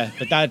 well, yeah,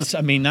 but that's,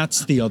 I mean,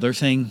 that's the other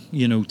thing,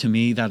 you know, to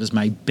me, that is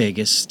my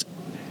biggest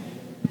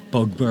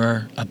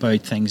bugbear about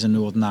things in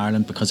Northern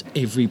Ireland, because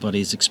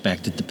everybody's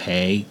expected to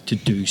pay to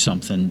do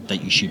something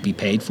that you should be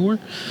paid for.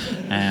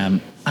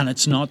 And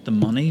it's not the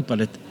money, but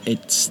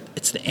it's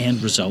the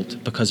end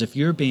result. Because if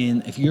you're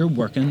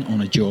working on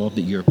a job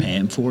that you're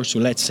paying for, so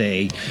let's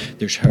say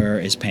there's hair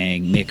is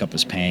paying, makeup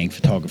is paying,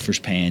 photographer's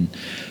paying,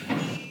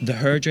 the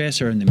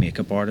hairdresser and the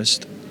makeup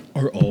artist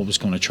are always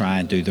going to try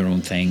and do their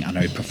own thing and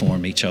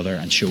outperform each other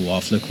and show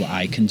off, look what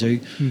I can do.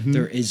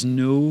 There is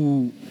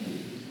no...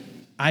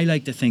 I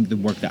like to think the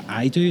work that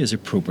I do is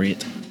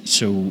appropriate.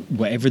 So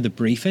whatever the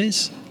brief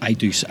is,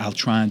 I'll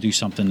try and do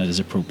something that is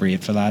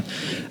appropriate for that.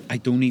 I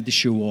don't need to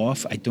show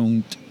off. I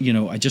don't, you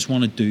know, I just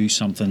want to do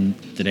something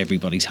that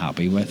everybody's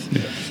happy with.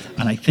 Yeah.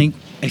 And I think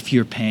if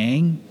you're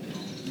paying,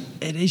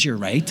 it is your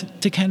right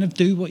to kind of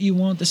do what you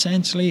want,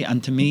 essentially.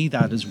 And to me,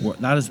 that is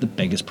the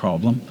biggest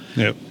problem.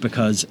 Yep.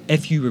 Because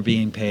if you were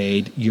being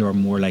paid, you're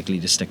more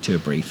likely to stick to a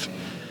brief.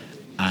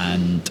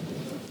 And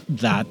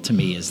that to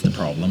me is the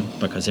problem,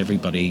 because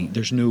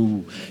there's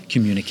no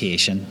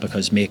communication,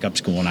 because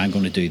makeup's going, I'm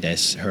going to do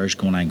this, hair's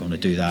going, I'm going to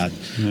do that,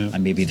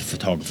 and maybe the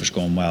photographer's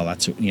going, well,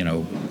 that's, you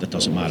know, that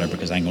doesn't matter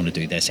because I'm going to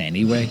do this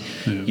anyway,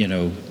 you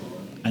know,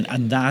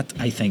 and that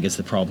I think is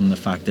the problem, the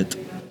fact that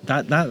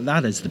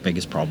is the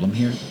biggest problem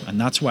here, and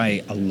that's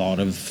why a lot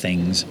of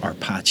things are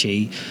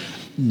patchy,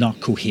 not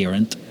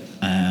coherent,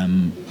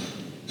 and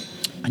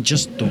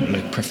just don't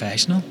look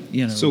professional,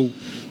 you know. So,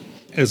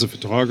 as a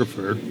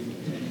photographer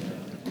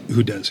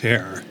who does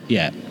hair,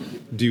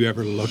 do you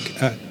ever look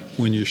at,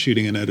 when you're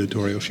shooting an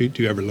editorial shoot,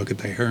 do you ever look at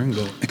the hair and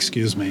go,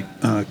 excuse me,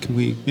 can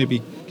we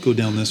maybe go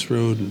down this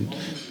road and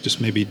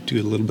just maybe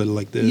do a little bit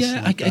like this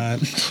and like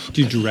that?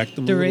 Do you direct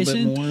them a little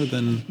bit more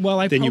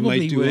than you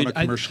might do on a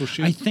commercial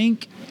shoot? I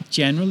think,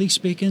 generally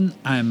speaking,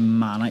 I'm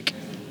manic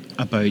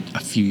about a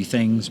few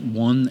things.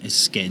 One is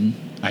skin.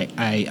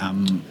 I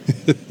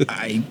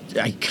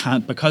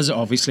can't, because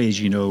obviously, as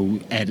you know,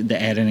 the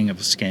editing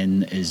of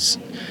skin is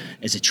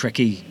a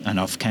tricky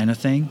enough kind of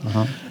thing.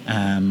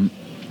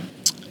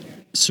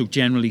 So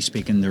generally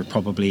speaking, there are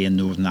probably in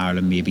Northern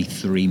Ireland maybe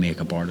 3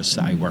 makeup artists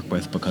that I work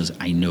with, because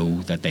I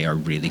know that they are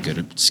really good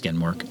at skin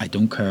work. I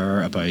don't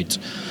care about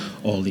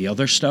all the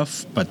other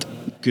stuff, but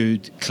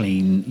good,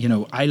 clean, you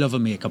know, I love a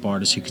makeup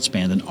artist who could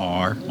spend an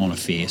hour on a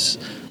face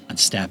and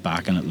step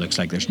back and it looks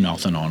like there's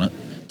nothing on it.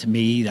 To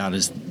me,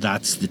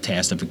 that's the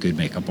test of a good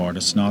makeup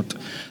artist, not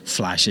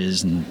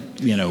flashes and,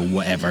 you know,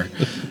 whatever.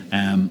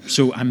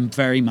 So I'm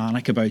very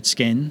manic about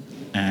skin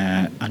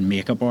and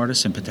makeup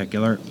artists in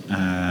particular.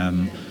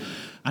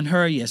 And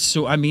her, yes.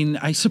 So, I mean,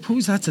 I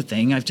suppose that's the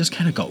thing. I've just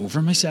kind of got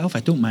over myself.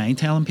 I don't mind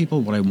telling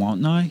people what I want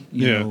now,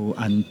 you know,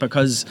 and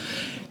because,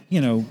 you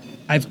know,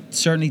 I've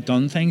certainly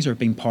done things or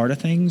been part of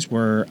things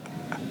where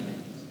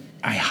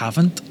I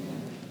haven't.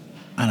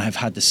 And I've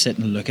had to sit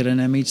and look at an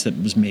image that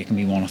was making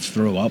me want to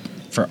throw up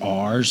for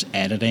hours,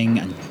 editing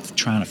and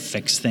trying to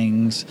fix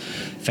things,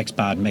 fix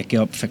bad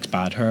makeup, fix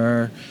bad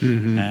hair.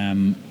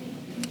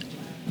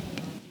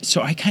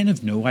 So I kind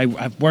of know.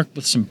 I've worked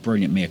with some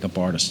brilliant makeup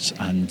artists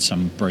and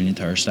some brilliant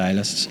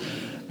hairstylists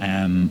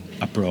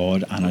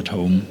abroad and at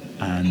home.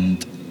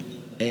 And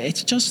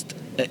it's just...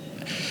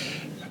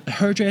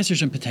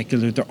 hairdressers in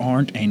particular, there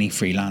aren't any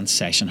freelance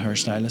session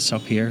hairstylists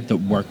up here that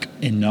work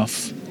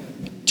enough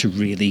to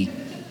really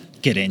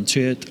get into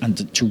it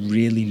and to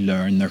really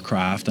learn their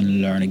craft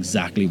and learn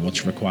exactly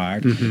what's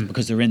required,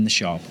 because they're in the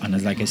shop, and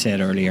like I said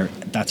earlier,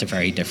 that's a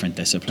very different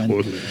discipline.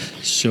 Totally.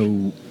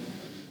 So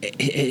it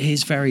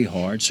is very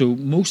hard. So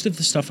most of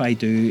the stuff I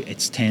do,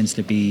 it tends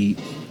to be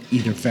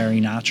either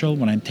very natural.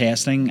 When I'm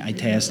testing, I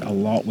test a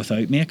lot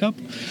without makeup,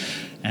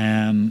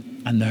 and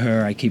the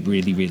hair I keep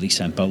really, really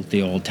simple.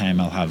 The odd time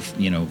I'll have,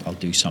 you know, I'll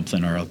do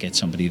something or I'll get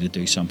somebody to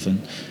do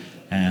something.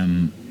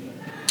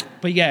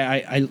 But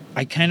yeah,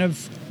 I kind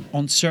of,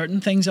 on certain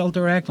things I'll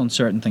direct, on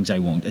certain things I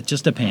won't. It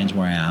just depends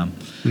where I am.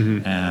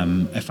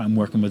 If I'm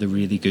working with a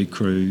really good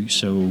crew.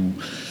 So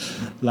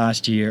for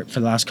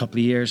the last couple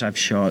of years, I've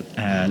shot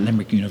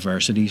Limerick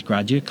University's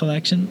graduate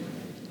collection.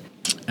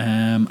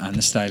 And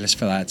the stylist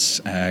for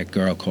that's a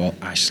girl called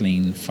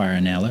Aisling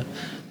Farinella,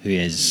 who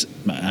is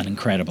an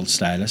incredible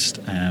stylist.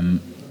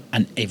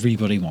 And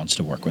everybody wants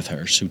to work with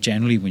her. So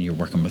generally when you're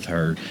working with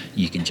her,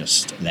 you can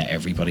just let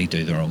everybody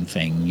do their own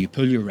thing. You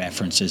pull your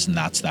references and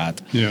that's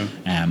that. Yeah.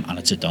 And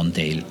it's a done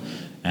deal.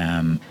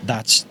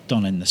 That's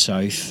done in the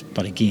south.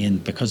 But again,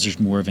 because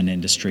there's more of an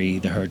industry,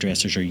 the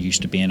hairdressers are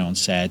used to being on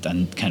set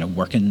and kind of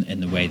working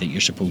in the way that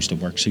you're supposed to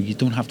work. So you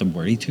don't have to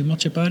worry too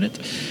much about it.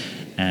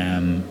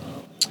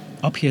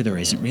 Up here, there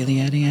isn't really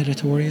any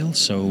editorial,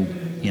 so,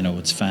 you know,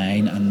 it's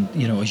fine. And,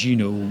 you know, as you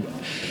know,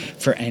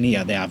 for any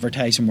of the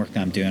advertising work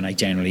that I'm doing,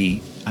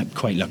 I'm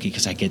quite lucky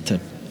because I get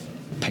to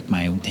pick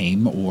my own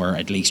team, or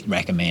at least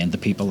recommend the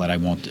people that I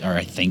want or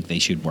I think they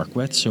should work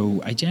with.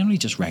 So I generally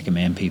just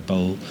recommend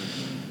people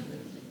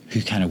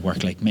who kind of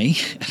work like me.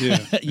 Yeah,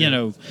 you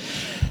know,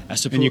 I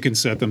suppose. And you can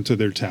set them to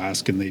their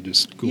task, and they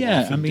just go. Yeah,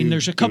 off and I mean,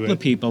 there's a couple of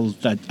people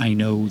that I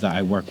know that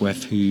I work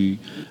with who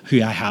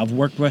I have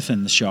worked with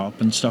in the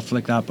shop and stuff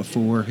like that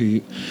before,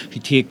 who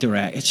take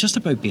direct. It's just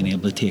about being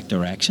able to take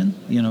direction.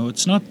 You know,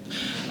 it's not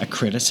a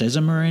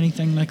criticism or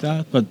anything like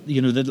that, but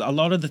you know, a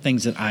lot of the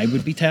things that I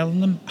would be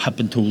telling them have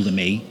been told to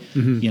me.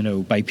 You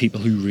know, by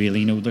people who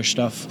really know their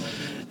stuff.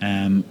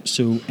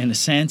 So in a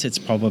sense, it's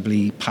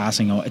probably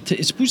passing on. I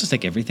suppose it's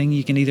like everything.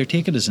 You can either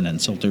take it as an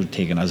insult or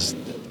take it as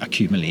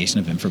accumulation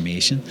of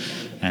information.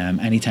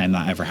 Anytime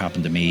that ever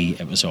happened to me,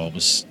 it was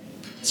always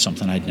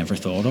something I'd never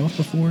thought of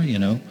before, you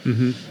know.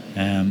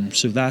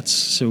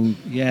 So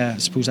yeah, I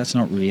suppose that's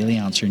not really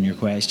answering your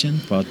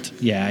question, but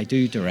yeah, I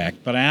do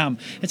direct. But I am.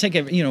 It's like,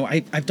 you know,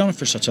 I've done it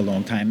for such a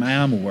long time. I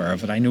am aware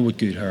of it. I know what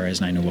good hair is,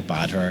 and I know what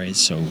bad hair is.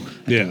 So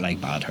I don't like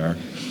bad hair.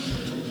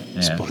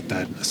 Spot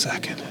that in a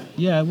second.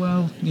 Yeah,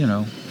 well, you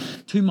know,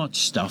 too much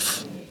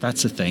stuff.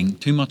 That's the thing.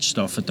 Too much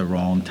stuff at the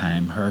wrong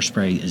time.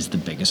 Hairspray is the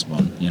biggest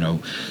one, you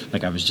know.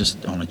 Like I was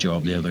just on a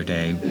job the other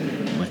day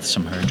with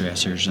some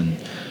hairdressers, and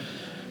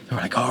they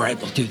were like, all right,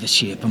 we'll do the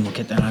shape and we'll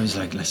get there. And I was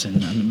like,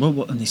 listen,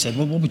 and they said,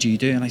 well, what would you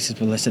do? And I said,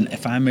 well, listen,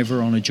 if I'm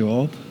ever on a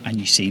job and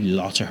you see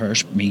lots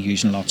of me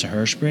using lots of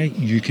hairspray,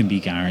 you can be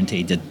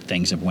guaranteed that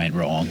things have went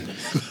wrong.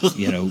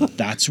 You know,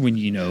 that's when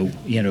you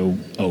know,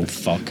 oh,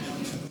 fuck.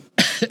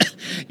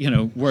 You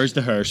know, where's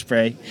the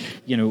hairspray?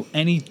 You know,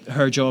 any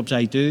hair jobs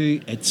I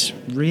do, it's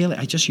really,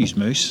 I just use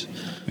mousse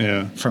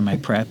for my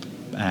prep.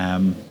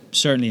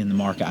 Certainly in the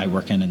market I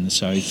work in the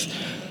south,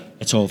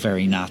 it's all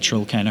very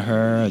natural kind of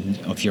hair. And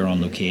if you're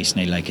on location,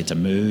 they like it to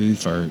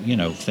move or, you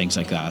know, things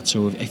like that.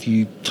 So if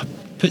you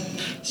put,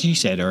 as you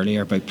said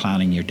earlier about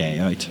planning your day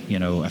out, you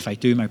know, if I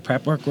do my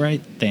prep work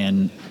right,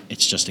 then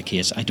it's just a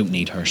case I don't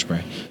need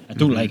hairspray. I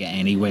don't like it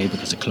anyway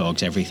because it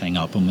clogs everything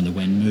up, and when the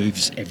wind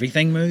moves,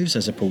 everything moves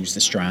as opposed to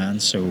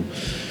strands. So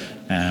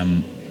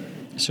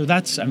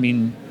that's, I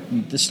mean,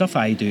 the stuff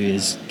I do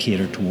is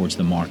catered towards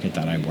the market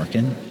that I work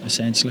in,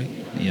 essentially.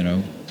 You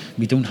know,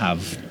 we don't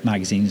have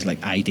magazines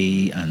like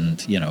ID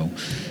and, you know,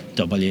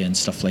 W and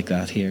stuff like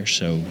that here,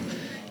 so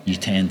you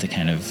tend to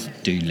kind of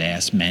do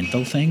less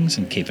mental things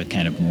and keep it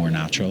kind of more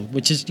natural,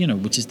 which is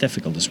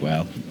difficult as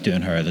well.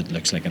 Doing hair that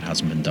looks like it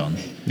hasn't been done.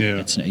 Yeah,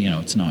 it's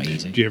not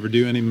easy. Do you ever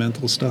do any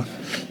mental stuff?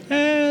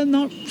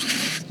 Not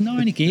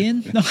and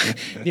again, no,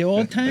 the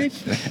old time.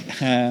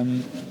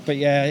 But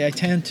yeah, I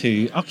tend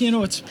to. You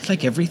know, it's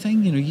like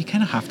everything. You know, you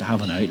kind of have to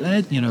have an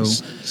outlet. You know,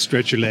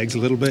 stretch your legs a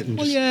little bit. And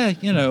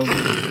you know,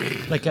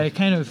 like I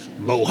kind of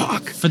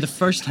mohawk for the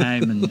first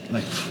time, and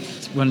like.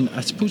 When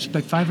I suppose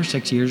about 5 or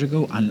 6 years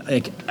ago, and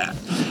like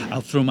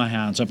I'll throw my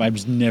hands up, I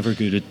was never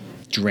good at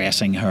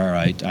dressing her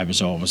out. I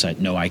was always like,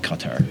 no, I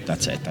cut her.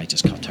 That's it. I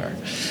just cut her.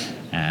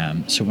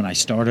 So when I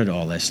started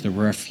all this, there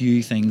were a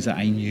few things that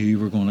I knew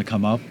were going to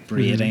come up,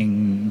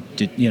 braiding,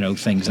 you know,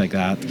 things like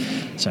that.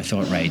 So I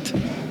thought, right,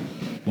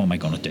 what am I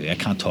going to do? I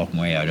can't talk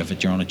my way out of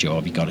it. You're on a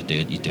job, you got to do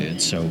it, you do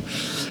it. So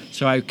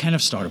I kind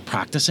of started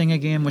practicing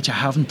again, which I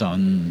haven't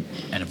done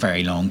in a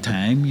very long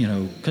time, you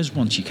know, because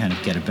once you kind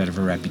of get a bit of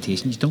a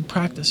reputation, you don't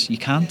practice. You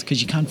can't,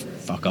 because you can't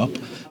fuck up,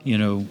 you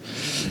know.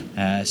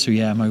 So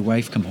yeah, my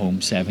wife came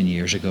home 7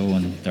 years ago,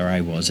 and there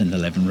I was in the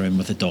living room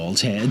with a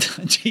doll's head.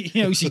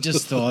 she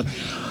just thought,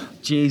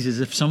 Jesus,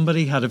 if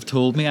somebody had have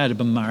told me I'd have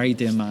been married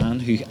to a man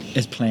who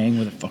is playing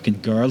with a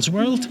fucking girl's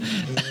world,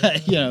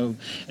 you know,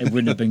 it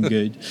wouldn't have been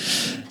good.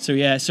 So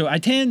yeah, I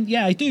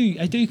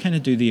do kind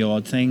of do the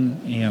odd thing,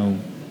 you know,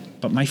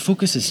 but my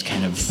focus is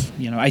kind of,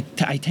 you know, I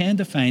tend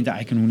to find that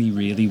I can only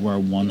really wear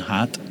one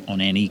hat on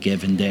any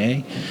given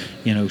day,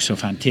 you know, so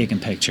if I'm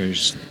taking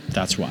pictures,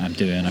 that's what I'm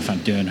doing. If I'm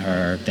doing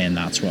her, then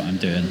that's what I'm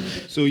doing.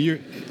 So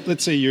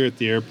let's say you're at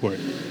the airport,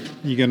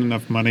 you get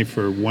enough money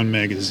for one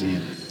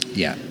magazine.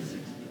 Yeah.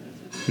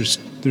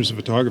 There's a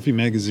photography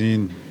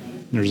magazine,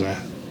 there's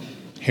a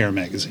hair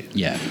magazine.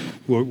 Yeah.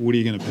 What are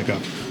you going to pick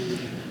up?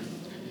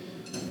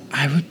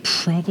 I would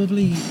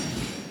probably...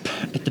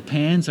 It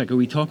depends. Like, are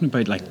we talking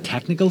about like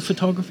technical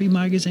photography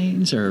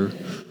magazines or?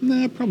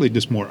 Nah, probably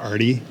just more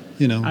arty.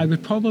 You know. I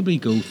would probably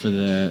go for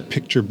the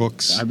picture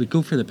books. I would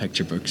go for the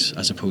picture books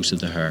as opposed to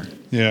the hair.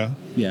 Yeah.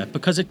 Yeah,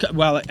 because it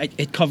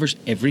covers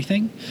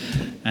everything.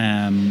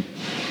 I'm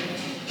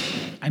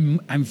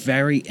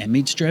very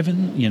image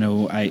driven. You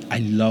know, I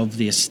love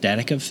the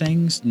aesthetic of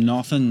things.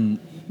 No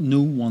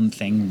one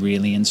thing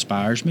really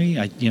inspires me.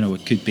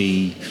 It could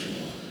be.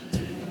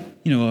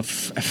 You know,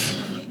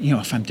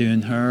 if I'm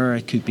doing her,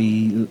 it could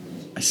be,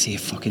 I see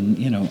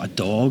a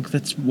dog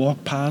that's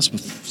walked past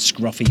with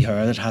scruffy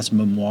hair that hasn't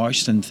been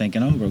washed, and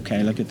thinking, oh,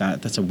 okay, look at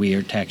that, that's a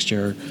weird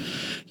texture.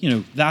 You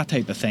know, that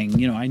type of thing.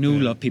 You know, I know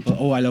a lot of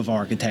people, I love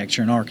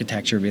architecture, and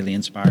architecture really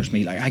inspires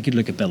me. Like, I could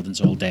look at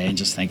buildings all day and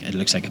just think it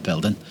looks like a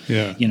building.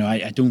 Yeah. You know,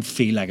 I don't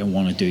feel like I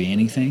want to do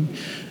anything.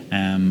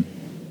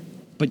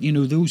 But, you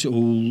know, those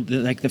old,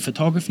 like the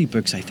photography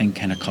books, I think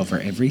kind of cover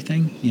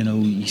everything. You know,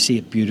 you see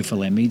a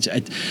beautiful image.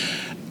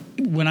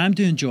 when I'm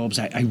doing jobs,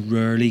 I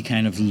rarely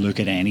kind of look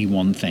at any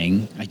one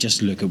thing. I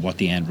just look at what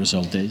the end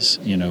result is.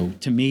 You know,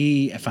 to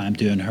me, if I'm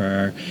doing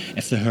hair,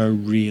 if the hair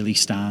really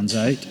stands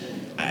out,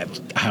 I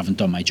haven't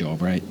done my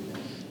job right.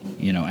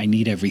 You know, I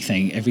need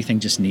everything. Everything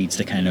just needs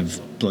to kind of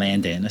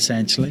blend in,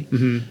 essentially.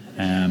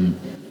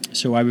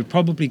 So I would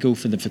probably go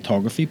for the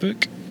photography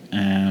book,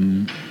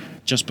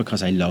 just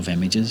because I love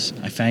images.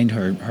 I find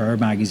her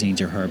magazines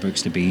or her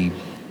books to be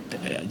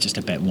just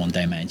a bit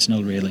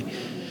one-dimensional, really.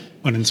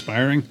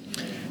 Uninspiring?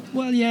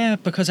 Well, yeah,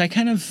 because I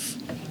kind of,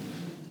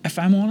 if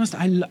I'm honest,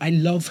 I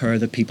love her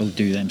that people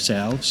do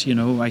themselves. You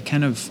know, I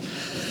kind of,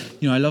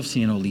 you know, I love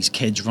seeing all these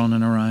kids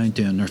running around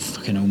doing their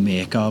fucking own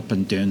makeup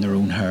and doing their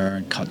own hair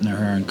and cutting their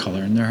hair and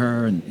colouring their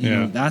hair. And, you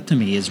know, that to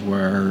me is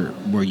where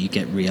you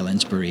get real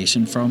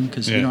inspiration from.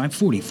 Because, you know, I'm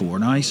 44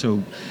 now,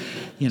 so...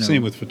 You know,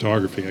 same with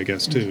photography, I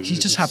guess, too. You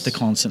just have to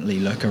constantly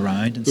look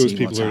around and see what's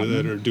happening. Those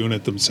people that are doing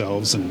it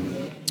themselves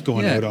and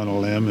going out on a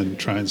limb and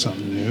trying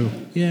something new.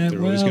 Yeah,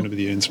 they're always going to be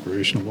the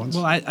inspirational ones.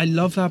 Well, I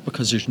love that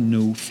because there's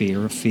no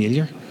fear of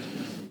failure.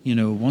 You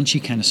know, once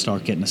you kind of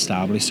start getting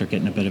established, start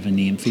getting a bit of a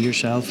name for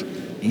yourself,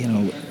 you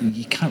know,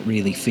 you can't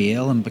really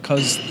fail. And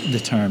because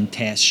the term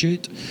test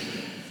shoot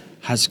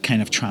has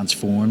kind of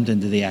transformed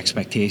into the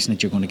expectation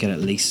that you're going to get at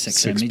least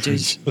six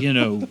images. You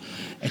know,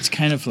 it's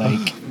kind of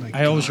like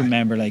I always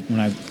remember, like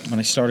when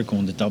I started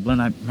going to Dublin,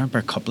 I remember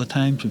a couple of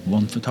times with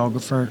one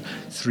photographer,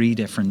 3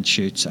 different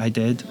shoots I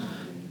did,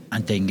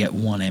 and didn't get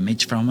one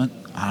image from it.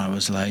 And I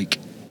was like,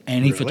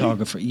 any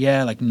photographer,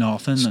 like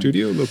nothing.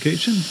 Studio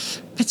location,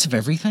 bits of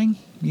everything.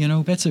 You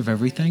know, bits of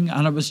everything.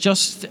 And it was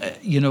just,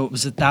 you know, it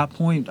was at that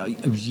point.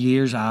 It was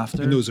years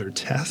after. And those are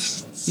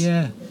tests.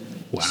 Yeah.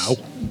 Wow.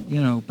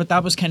 You know, but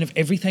that was kind of,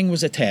 everything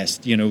was a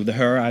test. You know, the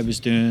hair I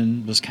was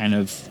doing was kind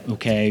of,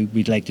 okay,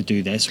 we'd like to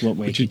do this. What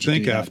way could you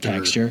do that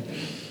texture?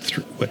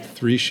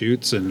 3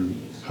 shoots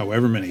and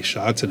however many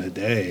shots in a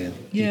day, and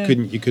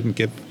you couldn't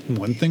get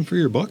one thing for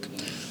your book?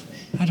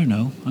 I don't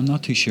know. I'm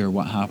not too sure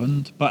what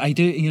happened. But I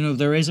do, you know,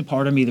 there is a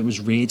part of me that was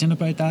raging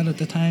about that at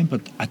the time.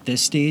 But at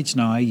this stage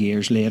now,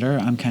 years later,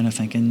 I'm kind of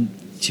thinking,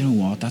 do you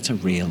know what? That's a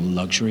real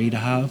luxury to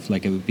have.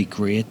 Like, it would be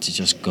great to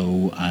just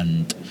go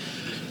and...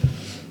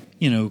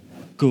 you know,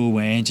 go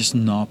away and just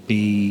not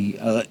be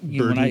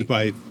burdened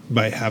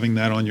by having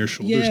that on your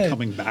shoulders,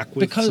 coming back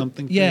with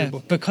something for your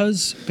book.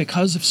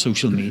 because of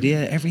social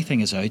media,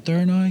 everything is out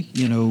there now.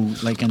 You know,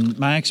 like in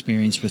my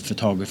experience with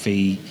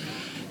photography,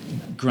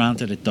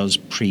 granted it does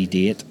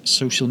predate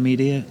social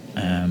media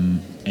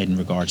in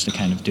regards to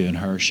kind of doing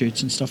hair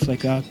shoots and stuff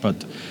like that,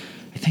 but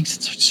I think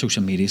since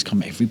social media's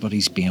come,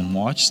 everybody's being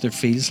watched. There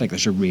feels like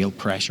there's a real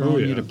pressure on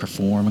you to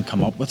perform and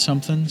come up with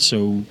something.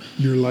 So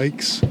your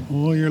likes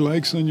on your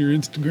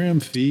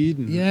Instagram feed.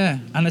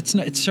 And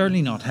it's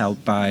certainly not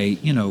helped by,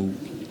 you know,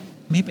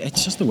 maybe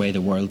it's just the way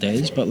the world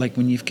is. But like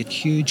when you've got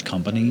huge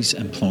companies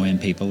employing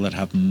people that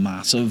have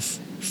massive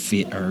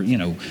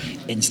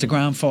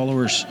Instagram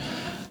followers,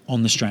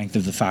 on the strength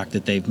of the fact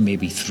that they've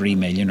maybe 3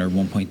 million or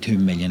 1.2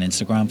 million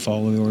Instagram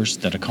followers,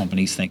 that a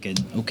company's thinking,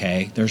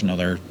 okay, there's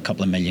another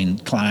couple of million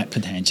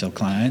potential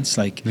clients.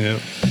 Like,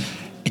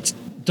 it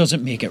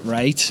doesn't make it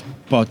right,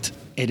 but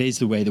it is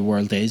the way the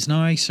world is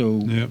now.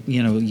 So,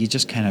 you know, you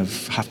just kind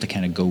of have to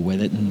kind of go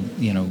with it and,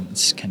 you know,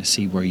 kind of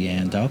see where you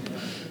end up.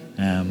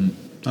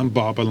 I'm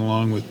bobbing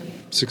along with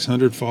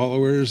 600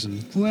 followers,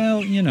 and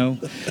well, you know,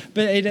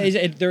 but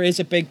there is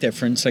a big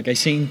difference. Like I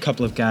seen a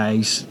couple of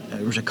guys,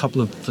 there was a couple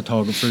of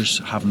photographers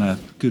having a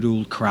good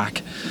old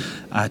crack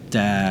at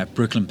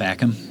Brooklyn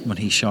Beckham when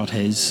he shot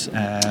his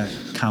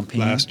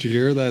campaign last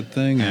year, that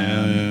thing,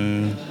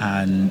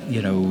 and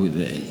you know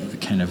the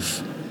kind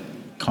of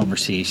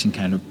conversation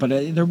but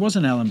there was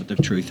an element of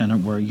truth in it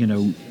where, you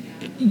know,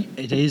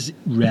 it is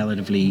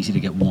relatively easy to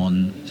get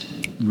one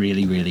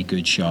really, really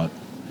good shot.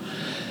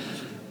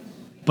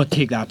 But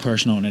take that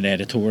person on an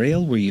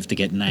editorial where you have to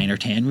get 9 or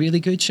 10 really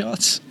good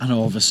shots, and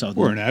all of a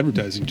sudden, or an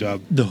advertising job,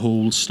 the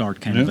holes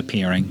start kind of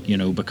appearing, you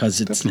know,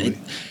 because it's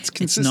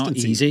not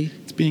easy.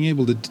 It's being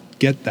able to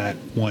get that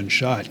one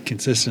shot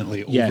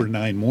consistently over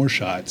 9 more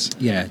shots.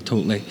 Yeah,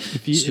 totally.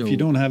 If you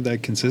don't have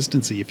that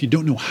consistency, if you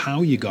don't know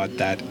how you got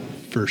that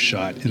first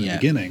shot in the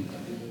beginning,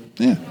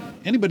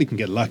 anybody can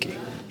get lucky.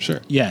 Sure.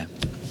 Yeah.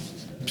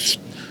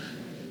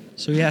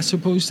 So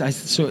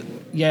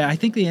I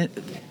think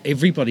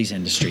everybody's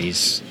industry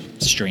is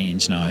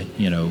strange now,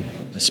 you know,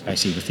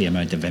 especially with the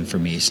amount of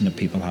information that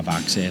people have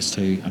access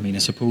to. I mean, I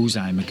suppose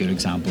I'm a good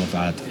example of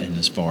that in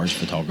as far as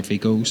photography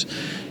goes.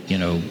 You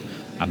know,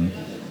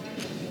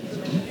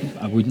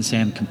 I wouldn't say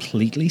I'm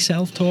completely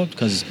self-taught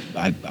because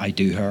I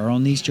do hair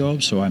on these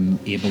jobs, so I'm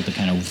able to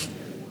kind of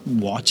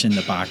watch in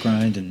the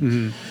background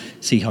and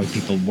see how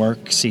people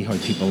work, see how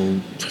people...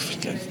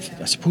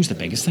 I suppose the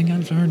biggest thing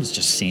I've learned is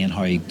just seeing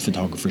how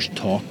photographers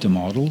talk to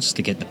models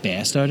to get the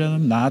best out of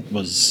them. That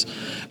was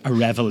a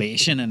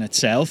revelation in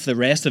itself. The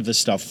rest of the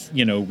stuff,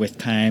 you know, with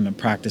time and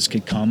practice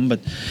could come, but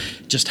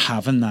just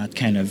having that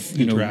kind of,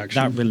 you know,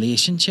 that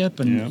relationship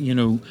and, you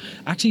know,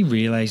 actually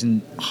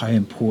realising how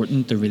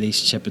important the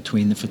relationship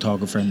between the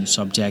photographer and the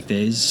subject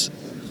is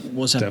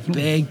was a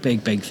Definitely.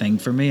 big thing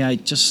for me. I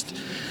just,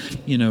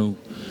 you know,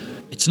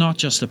 it's not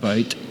just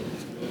about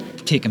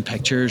taking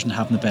pictures and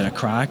having a bit of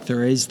crack.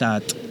 There has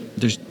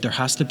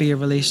to be a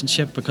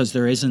relationship, because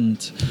there's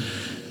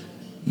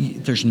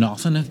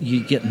nothing,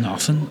 you get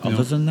nothing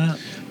other than that.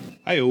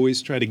 I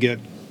always try to get,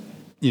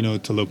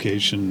 to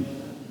location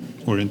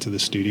or into the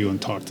studio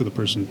and talk to the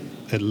person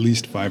at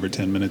least 5 or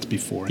 10 minutes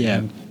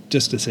beforehand. Yeah.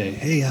 Just to say,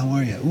 hey, how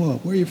are you? Oh,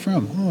 where are you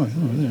from? Oh,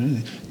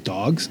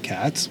 dogs,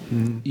 cats,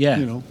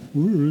 Yeah.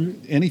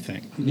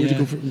 Anything.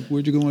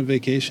 Where'd you go on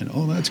vacation?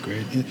 Oh, that's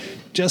great.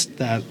 Just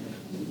that,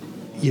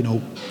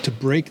 to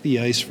break the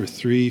ice for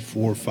 3,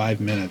 4, 5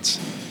 minutes,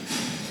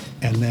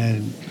 and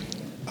then,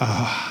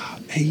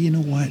 hey, you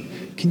know what?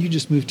 Can you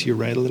just move to your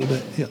right a little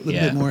bit? Yeah, a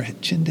little bit more.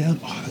 Chin down.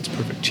 Oh, that's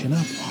perfect. Chin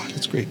up. Oh,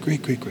 that's great.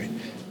 Great.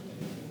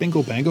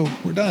 Bingo, bango.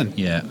 We're done.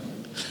 Yeah.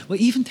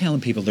 Well, even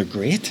telling people they're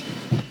great.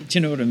 Do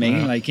you know what I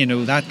mean? Like,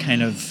 that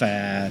kind of,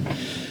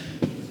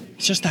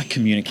 it's just that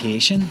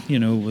communication,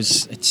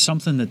 it's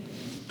something that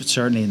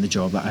certainly in the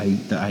job that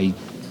I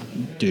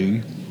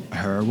do,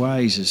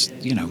 hair-wise, is,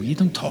 you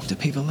don't talk to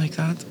people like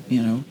that,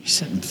 You're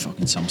sitting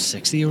fucking some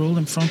 60-year-old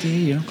in front of you.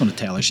 You're not going to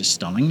tell her she's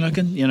stunning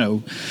looking,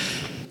 oh,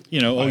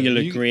 you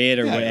look great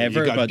or whatever.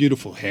 You got but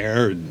beautiful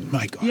hair, and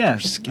my God, yeah, your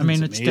skin's I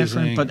mean, it's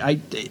amazing. different. But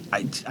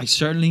I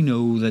certainly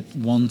know that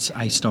once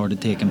I started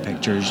taking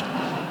pictures,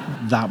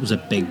 that was a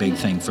big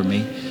thing for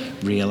me.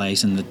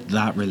 Realizing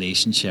that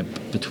relationship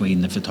between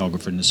the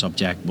photographer and the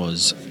subject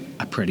was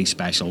a pretty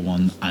special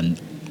one,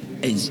 and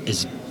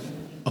is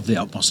of the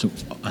utmost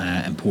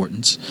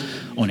importance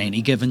on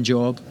any given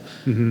job.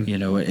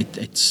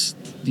 It's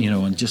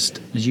and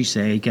just as you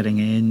say, getting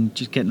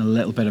a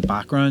little bit of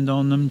background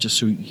on them, just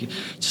so you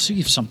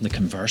have something to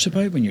converse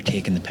about when you're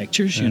taking the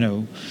pictures.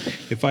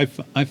 If I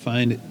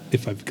find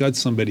if I've got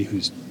somebody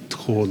who's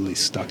totally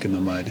stuck in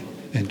the mud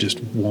and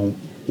just won't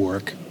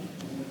work,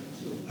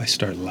 I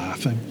start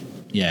laughing.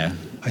 Yeah.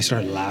 I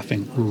start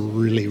laughing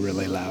really,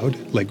 really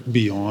loud, like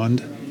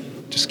beyond.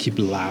 Just keep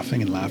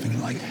laughing and laughing,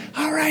 and like,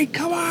 all right,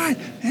 come on,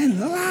 and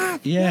laugh.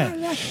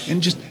 Yeah.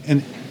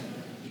 And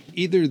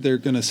either they're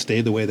gonna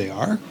stay the way they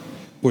are,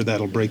 or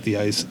that'll break the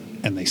ice,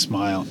 and they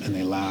smile and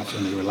they laugh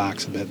and they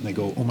relax a bit and they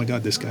go, oh my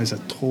God, this guy's a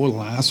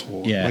total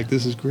asshole. Yeah. Like,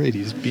 this is great.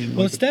 He's being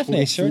Well, like it's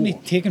definitely certainly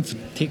taking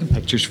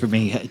pictures for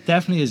me. It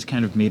definitely has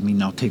kind of made me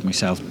not take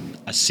myself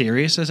as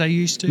serious as I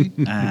used to.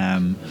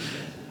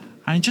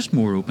 I'm just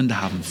more open to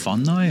having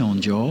fun now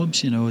on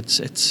jobs.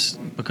 It's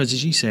because,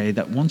 as you say,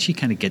 that once you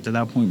kind of get to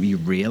that point where you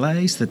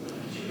realise that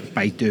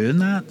by doing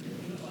that,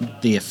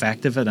 the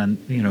effect of it and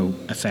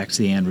affects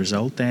the end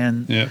result,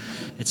 then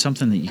it's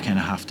something that you kind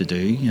of have to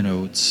do.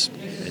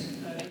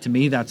 To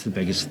me, that's the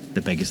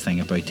biggest thing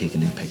about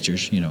taking the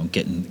pictures.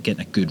 Getting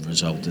a good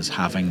result is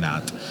having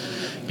that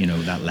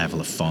that level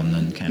of fun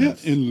and kind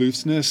of in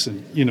looseness,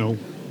 and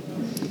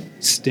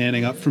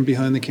standing up from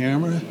behind the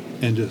camera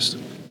and just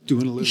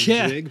doing a little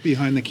jig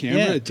behind the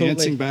camera,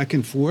 dancing back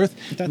and forth.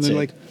 And they're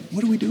like,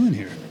 what are we doing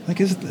here?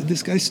 Like, is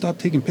this guy stopped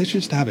taking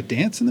pictures to have a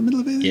dance in the middle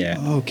of it? Yeah.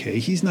 Okay,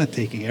 he's not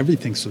taking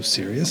everything so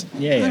serious.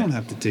 Yeah, I don't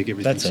have to take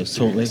everything so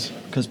serious.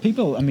 Totally. Because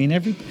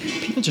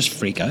people just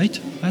freak out.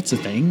 That's the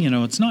thing.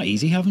 It's not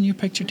easy having your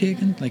picture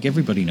taken. Like,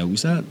 everybody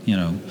knows that.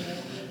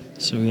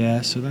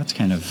 So that's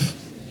kind of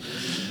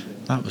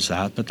that was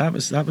that. But that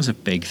was a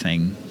big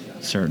thing.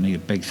 Certainly a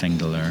big thing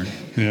to learn.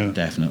 Yeah,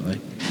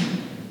 definitely.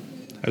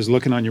 I was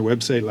looking on your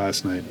website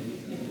last night.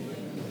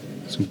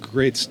 Some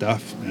great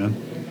stuff, man.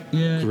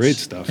 Yeah, great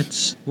stuff.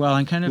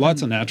 I'm kind of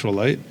lots of natural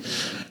light.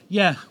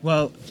 Yeah,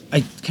 well,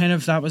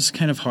 that was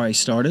kind of how I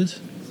started.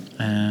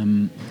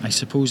 I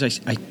suppose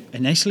I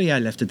initially I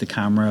lifted the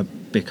camera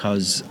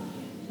because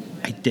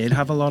I did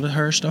have a lot of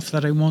hair stuff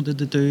that I wanted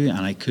to do,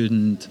 and I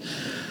couldn't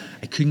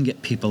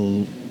get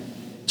people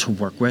to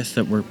work with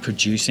that were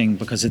producing,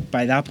 because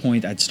by that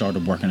point I'd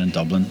started working in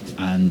Dublin,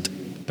 and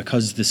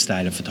because the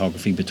style of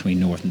photography between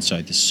north and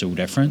south is so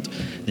different,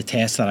 the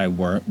tests that I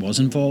was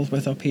involved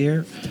with up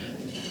here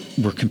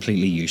were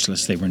completely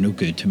useless. They were no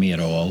good to me at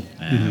all.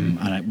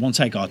 And once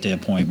I got to a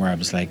point where I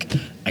was like,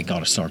 I got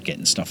to start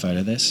getting stuff out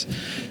of this.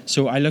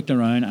 So I looked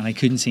around and I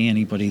couldn't see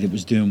anybody that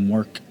was doing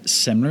work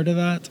similar to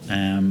that.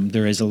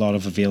 There is a lot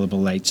of available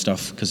light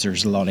stuff because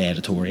there's a lot of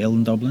editorial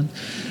in Dublin.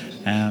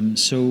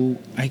 So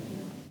I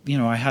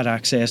had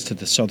access to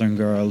the southern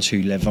girls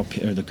who live up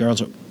here. The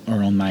girls are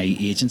on my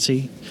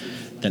agency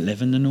that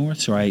live in the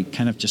north, so I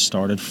kind of just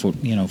started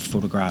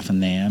photographing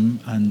them,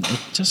 and it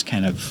just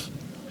kind of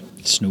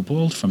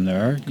snowballed from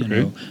there.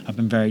 I've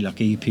been very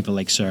lucky. People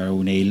like Sarah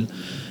O'Neill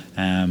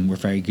were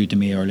very good to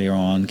me earlier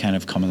on, kind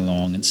of coming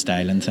along and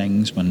styling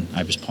things when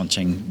I was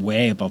punching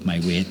way above my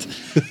weight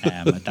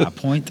at that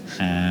point.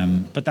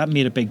 But that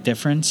made a big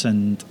difference,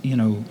 and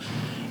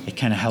it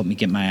kind of helped me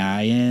get my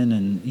eye in.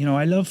 And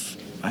I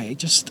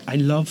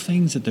love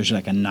things that there's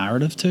like a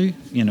narrative to,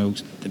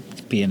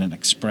 being an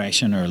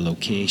expression or a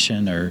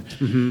location, or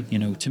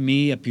to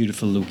me a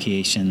beautiful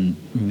location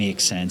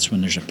makes sense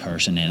when there's a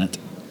person in it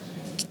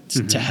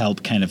to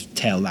help kind of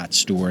tell that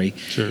story.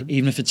 Sure.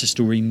 Even if it's a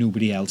story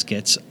nobody else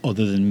gets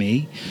other than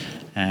me.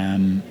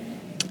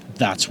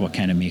 that's what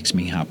kind of makes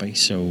me happy.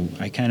 So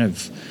I kind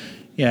of,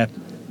 yeah,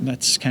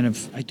 that's kind of,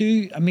 I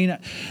do, I mean,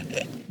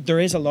 there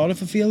is a lot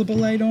of available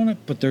light on it,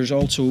 but there's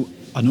also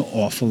an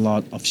awful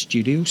lot of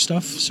studio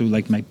stuff. So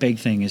like my big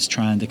thing is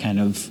trying to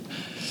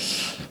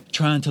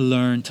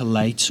learn to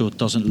light so it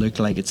doesn't look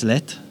like it's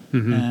lit.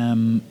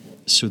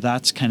 So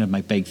that's kind of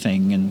my big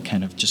thing, and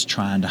kind of just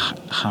trying to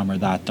hammer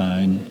that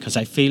down, because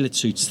I feel it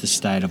suits the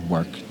style of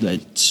work,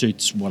 it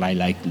suits what I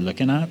like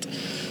looking at.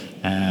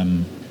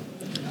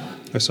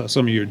 I saw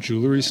some of your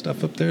jewelry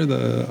stuff up there,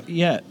 the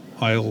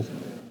Isle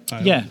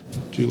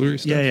jewelry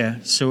stuff. Yeah.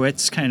 So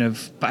it's kind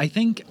of, but I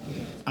think,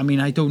 I mean,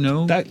 I don't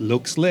know. That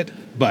looks lit,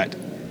 but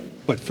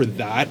for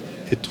that,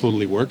 it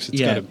totally works.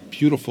 It's got a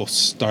beautiful,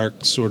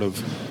 stark sort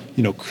of,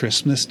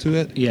 crispness to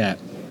it. Yeah.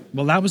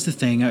 Well, that was the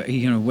thing,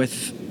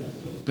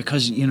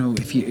 because,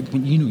 if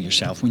when you know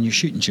yourself, when you're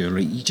shooting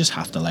jewelry, you just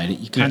have to light it.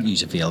 You can't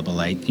use available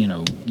light,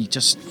 you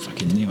just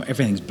fucking,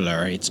 everything's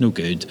blurry. It's no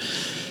good.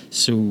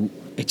 So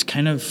it's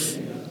kind of,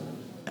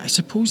 I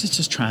suppose it's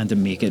just trying to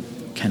make it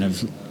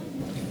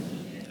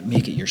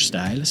your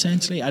style,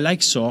 essentially. I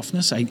like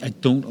softness. I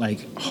don't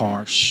like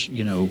harsh,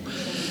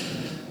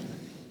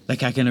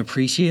 like I can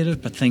appreciate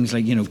it, but things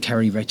like,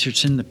 Terry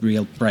Richardson, the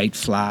real bright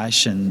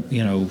flash, and,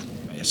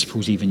 I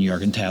suppose even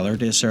Jürgen Teller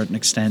to a certain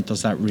extent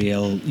does that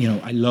real,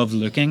 I love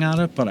looking at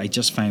it, but I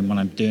just find when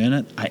I'm doing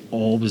it,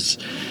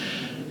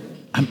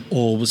 I'm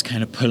always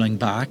kind of pulling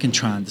back and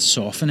trying to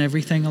soften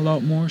everything a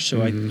lot more.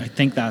 So I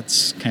think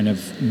that's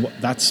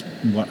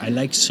what I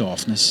like,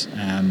 softness,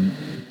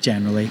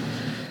 generally.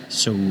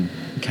 So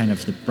kind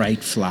of the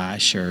bright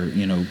flash, or,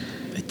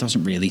 it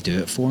doesn't really do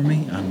it for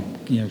me.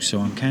 So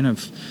I'm kind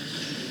of,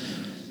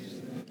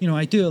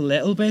 I do a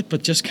little bit,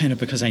 but just kind of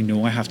because I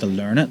know I have to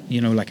learn it.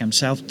 Like I'm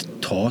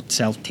self-taught,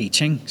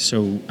 self-teaching,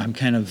 so I'm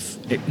kind of,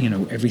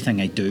 everything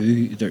I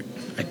do,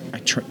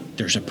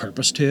 there's a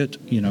purpose to it.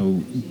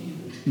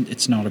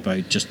 It's not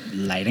about just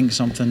lighting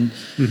something.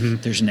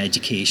 There's an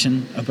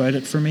education about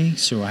it for me,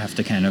 so I have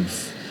to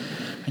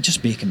I'm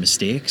just making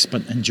mistakes,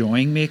 but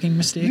enjoying making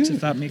mistakes,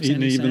 if that makes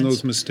any sense. Even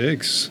those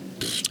mistakes.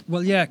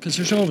 Well, yeah, because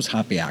there's always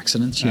happy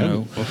accidents,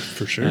 Oh,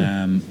 for sure.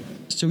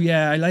 So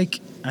yeah, I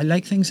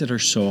like things that are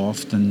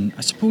soft, and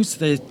I suppose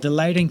the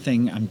lighting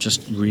thing, I'm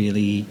just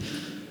really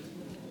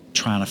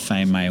trying to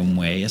find my own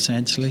way,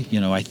 essentially.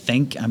 I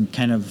think I'm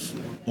kind of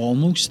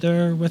almost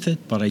there with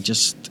it, but I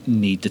just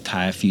need to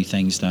tie a few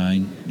things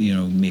down,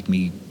 make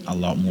me a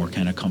lot more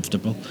kind of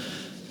comfortable.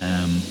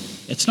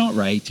 It's not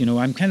right,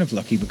 I'm kind of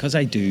lucky because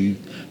I do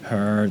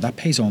hair, that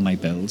pays all my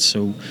bills,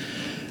 so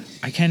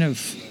I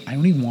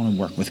only want to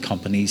work with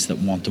companies that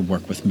want to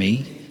work with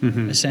me,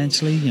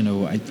 essentially. You're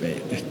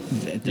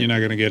not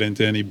going to get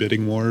into any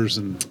bidding wars?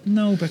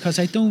 No, because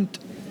I don't.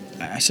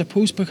 I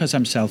suppose because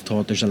I'm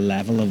self-taught, there's a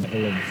level of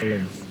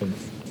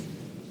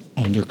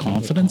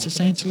underconfidence,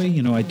 essentially.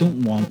 I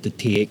don't want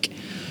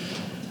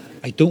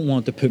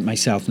to put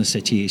myself in a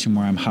situation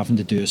where I'm having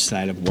to do a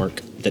style of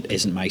work that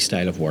isn't my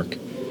style of work,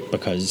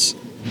 because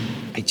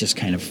I just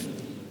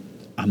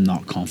I'm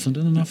not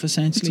confident enough,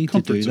 essentially,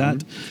 to do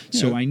that.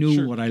 So I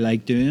know what I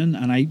like doing,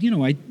 and I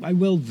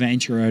will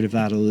venture out of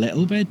that a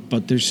little bit,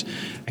 but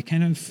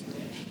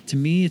to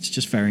me, it's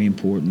just very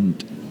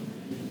important.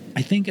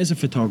 I think as a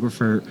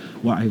photographer,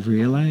 what I've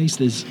realized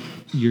is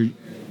you're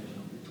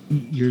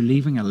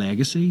leaving a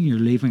legacy. You're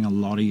leaving a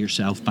lot of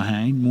yourself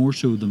behind, more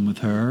so than with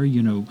her.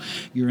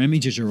 Your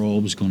images are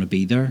always going to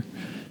be there.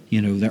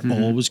 They're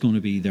always going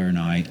to be there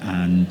now,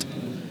 and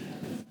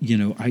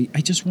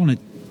I just want to.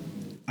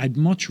 I'd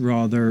much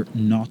rather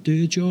not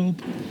do a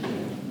job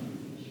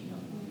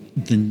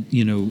than,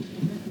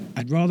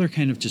 I'd rather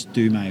kind of just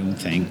do my own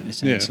thing,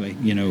 essentially.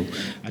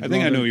 I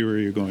think I know where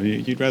you're going.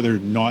 You'd rather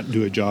not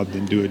do a job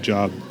than do a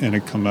job and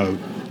it come out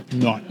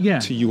not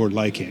to your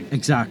liking.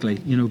 Exactly.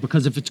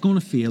 Because if it's going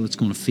to fail, it's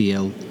going to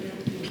fail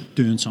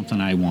doing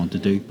something I want to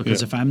do.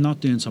 Because if I'm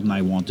not doing something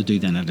I want to do,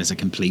 then it is a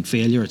complete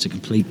failure. It's a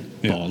complete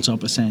balls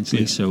up,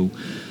 essentially. So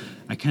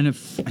I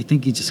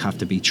think you just have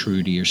to be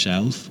true to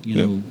yourself,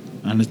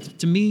 And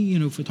to me,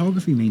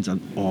 photography means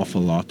an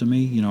awful lot to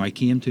me. I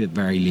came to it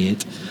very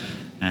late,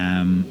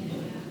 and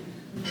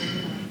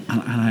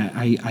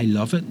I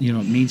love it.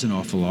 It means an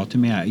awful lot to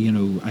me.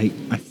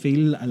 I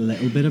feel a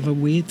little bit of a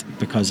weight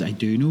because I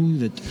do know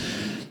that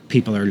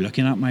people are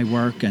looking at my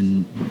work,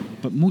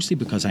 but mostly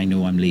because I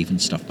know I'm leaving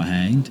stuff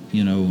behind.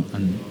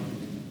 And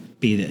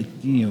be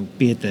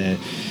it the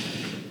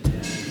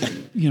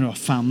a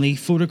family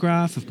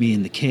photograph of me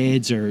and the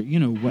kids, or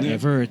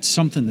whatever. It's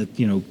something that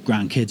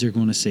grandkids are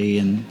going to see,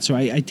 and so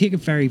I take it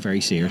very, very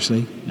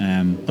seriously,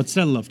 but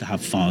still love to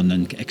have fun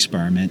and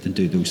experiment and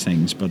do those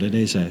things. But it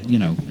is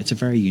it's a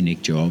very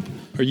unique job.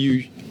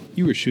 You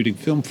were shooting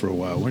film for a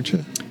while, weren't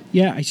you?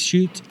 Yeah, I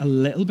shoot a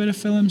little bit of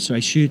film, so I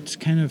shoot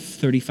kind of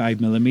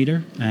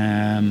 35mm,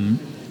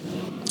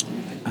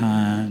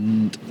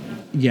 and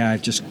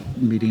I've just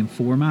medium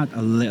format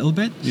a little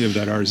bit. You have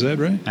that RZ,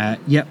 right?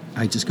 Yep,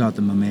 I just got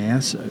the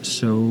Mamiya.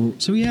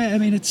 So yeah, I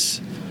mean, it's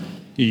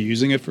You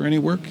using it for any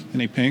work?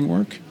 Any paying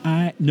work?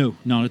 No,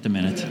 not at the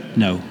minute.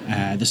 No.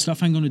 The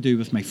stuff I'm going to do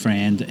with my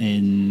friend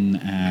in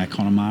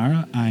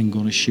Connemara, I'm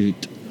going to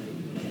shoot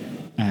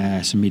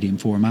some medium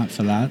format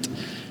for that.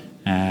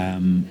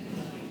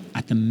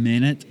 At the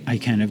minute, I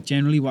kind of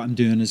generally what I'm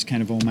doing is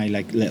kind of all my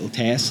like little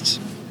tests.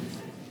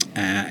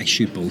 I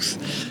shoot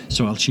both,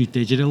 so I'll shoot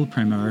digital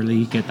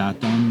primarily, get that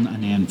done,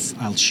 and then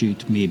I'll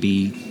shoot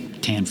maybe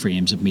 10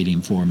 frames of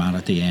medium format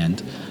at the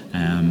end,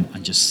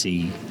 and just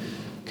see,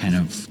 kind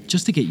of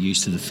just to get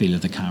used to the feel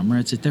of the camera.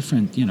 It's a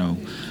different,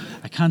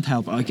 I can't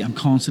help. I'm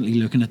constantly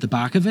looking at the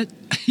back of it,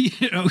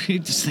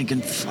 just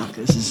thinking, "Fuck,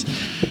 this is,"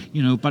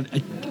 But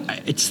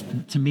it's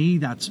to me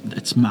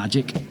it's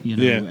magic,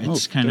 Yeah.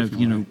 It's Oh, kind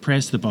definitely. of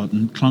press the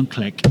button, clunk,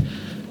 click.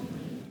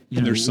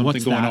 And there's something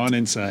what's going that? on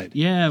inside.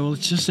 Yeah, well,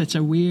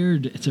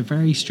 it's a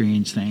very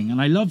strange thing. And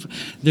I love,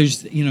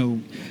 there's,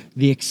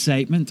 the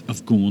excitement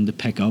of going to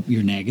pick up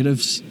your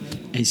negatives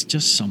is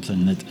just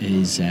something that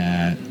is,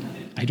 I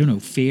don't know,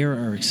 fear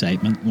or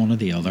excitement, one or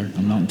the other.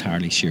 I'm not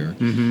entirely sure.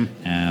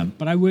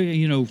 But I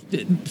would,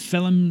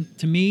 film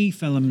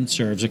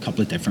serves a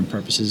couple of different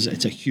purposes.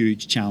 It's a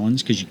huge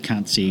challenge because you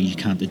can't see, you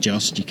can't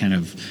adjust, you kind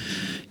of,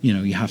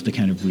 you have to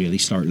kind of really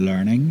start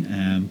learning.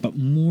 But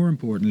more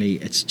importantly,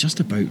 it's just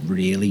about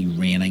really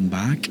reining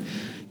back.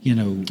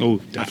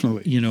 Oh,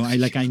 definitely.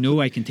 I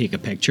know I can take a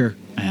picture,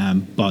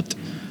 but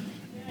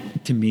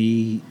to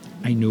me,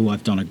 I know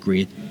I've done a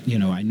great.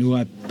 I know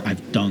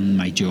I've done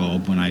my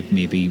job when I've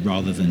maybe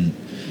rather than.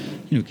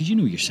 Because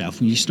yourself,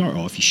 when you start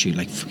off, you shoot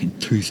like fucking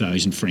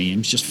 2,000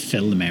 frames, just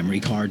fill the memory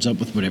cards up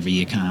with whatever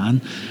you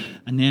can.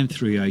 And then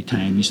throughout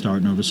time, you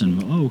start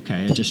noticing, oh,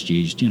 okay, I just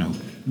used,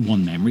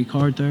 one memory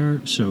card there.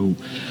 So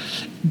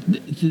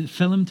the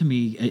film to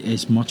me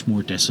is much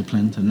more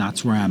disciplined, and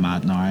that's where I'm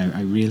at now.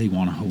 I really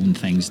want to hone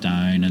things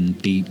down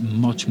and be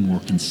much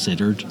more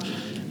considered.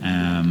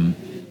 Got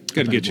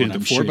to get you into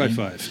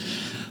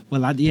 4x5.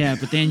 Well,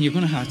 but then you're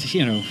going to have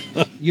to,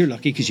 you're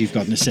lucky because you've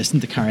got an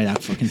assistant to carry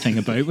that fucking thing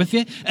about with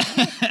you.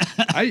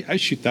 I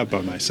shoot that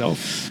by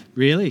myself.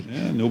 Really?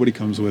 Yeah, nobody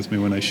comes with me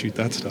when I shoot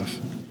that stuff.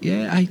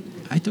 Yeah,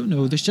 I don't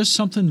know. There's just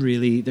something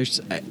really.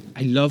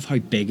 I love how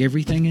big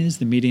everything is.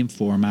 The medium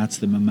formats,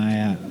 the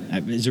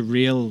Mamiya is a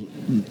real.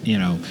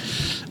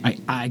 I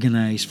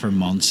agonized for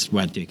months.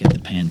 What do I get the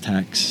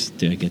Pentax?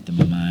 Do I get the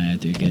Mamiya?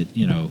 Do I get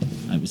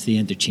It was the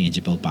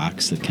interchangeable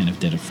backs that kind of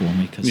did it for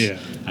me because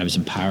I was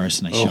in Paris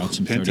and I shot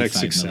some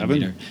Pentax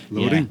 35mm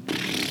loading. Yeah.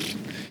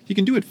 You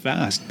can do it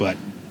fast, but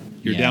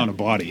you're down a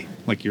body.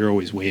 Like you're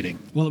always waiting.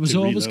 Well, it was to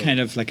always reload. kind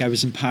of like I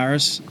was in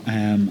Paris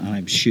and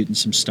I was shooting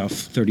some stuff,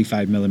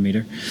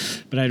 35mm,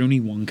 but I had only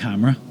one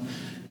camera,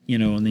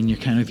 and then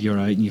you're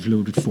out and you've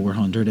loaded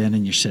 400 in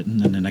and you're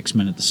sitting and the next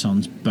minute the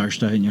sun's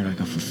burst out and you're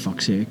like, oh, for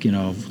fuck's sake,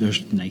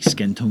 there's nice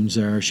skin tones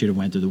there, should have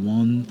went to the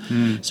one.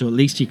 So at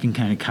least you can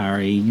kind of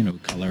carry,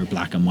 colour,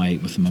 black and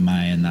white with the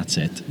Mamiya and that's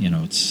it.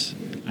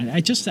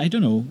 I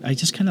don't know. I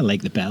just kind of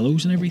like the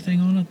bellows and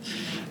everything on it.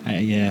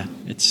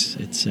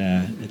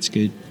 It's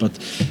good. But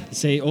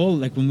say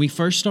when we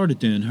first started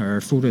doing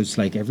her photos,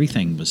 like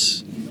everything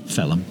was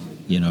film.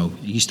 I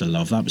used to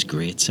love that. It was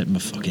great sitting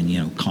with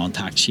fucking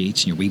contact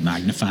sheets and your wee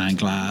magnifying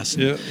glass,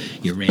 and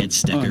your red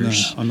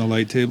stickers on the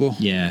light table.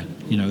 Yeah,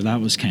 that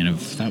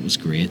was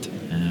great.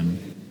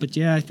 But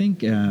yeah, I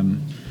think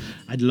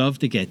I'd love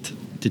to get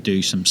to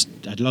do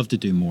I'd love to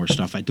do more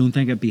stuff. I don't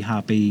think I'd be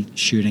happy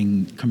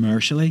shooting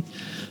commercially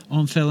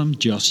on film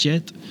just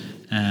yet,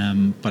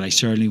 but I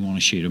certainly want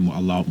to shoot a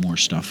lot more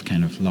stuff.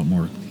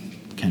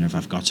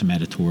 I've got some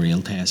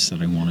editorial tests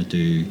that I want to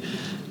do.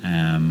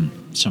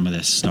 Some of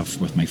this stuff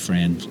with my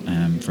friend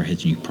for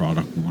his new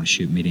product. We want to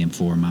shoot medium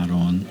format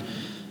on,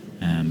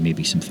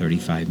 maybe some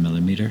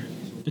 35mm.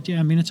 But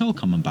yeah, I mean, it's all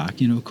coming back.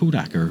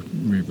 Kodak are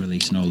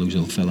releasing all those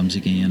old films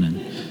again,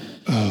 and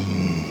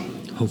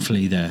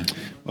hopefully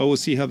Well, we'll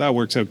see how that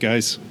works out,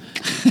 guys.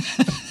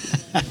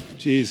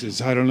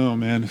 Jesus, I don't know,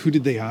 man. Who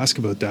did they ask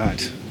about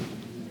that?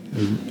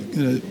 They're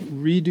gonna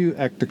redo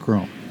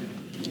Ektachrome.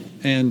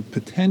 And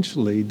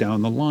potentially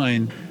down the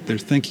line, they're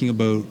thinking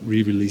about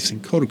re-releasing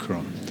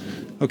Kodachrome.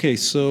 Okay,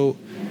 so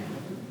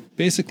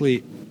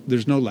basically,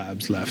 there's no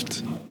labs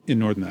left in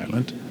Northern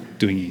Ireland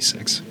doing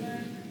E6.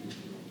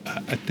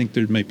 I think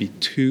there might be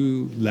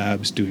 2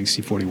 labs doing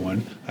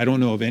C41. I don't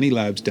know of any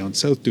labs down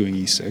south doing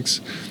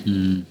E6.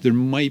 There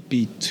might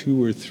be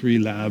 2 or 3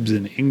 labs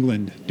in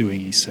England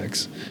doing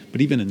E6.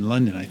 But even in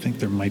London, I think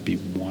there might be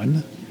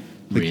 1.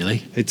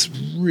 really. It's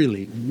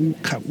really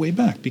cut way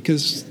back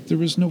because there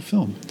was no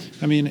film.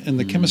 I mean, and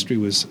the chemistry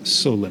was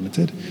so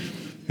limited.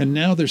 And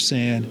now they're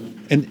saying,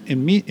 and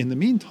in the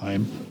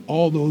meantime,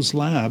 all those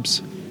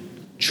labs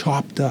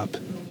chopped up,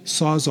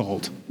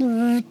 sawzalled,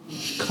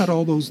 cut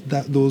all those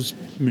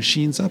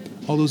machines up,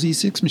 all those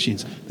E6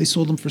 machines. They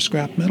sold them for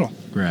scrap metal.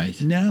 Right.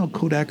 Now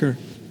Kodak are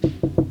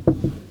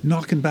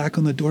knocking back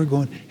on the door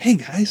going, hey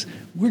guys,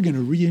 we're going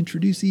to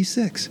reintroduce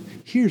E6.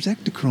 Here's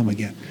Ektachrome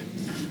again.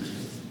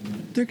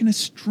 They're going to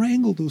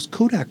strangle those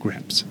Kodak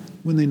reps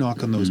when they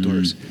knock on those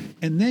doors.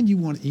 And then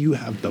you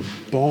have the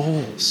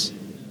balls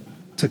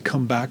to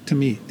come back to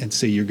me and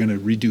say you're going to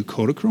redo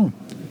Kodachrome.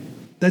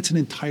 That's an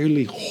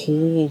entirely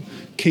whole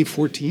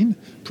K14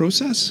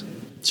 process.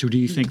 So do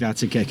you think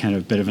that's a kind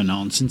of bit of a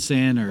nonsense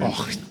then? Or?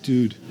 Oh,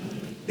 dude.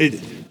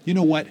 You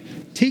know what?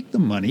 Take the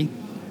money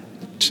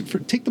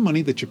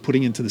that you're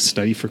putting into the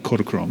study for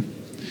Kodachrome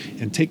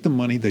and take the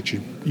money that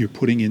you're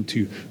putting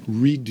into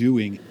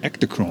redoing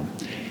Ektachrome.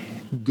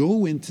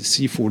 Go into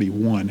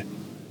C41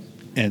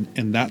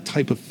 and that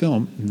type of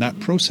film and that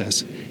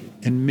process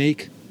and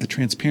make a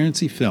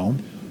transparency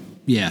film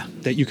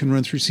that you can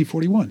run through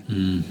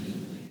C41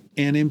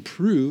 and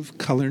improve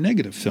color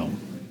negative film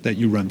that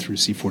you run through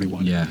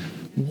C41. Yeah.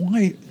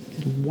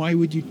 Why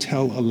would you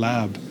tell a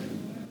lab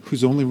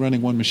who's only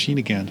running one machine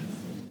again?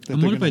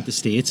 And what about the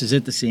States? Is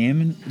it the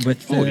same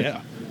with the... Oh,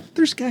 yeah.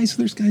 There's guys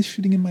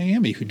shooting in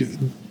Miami who do...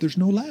 There's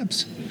no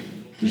labs.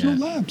 There's no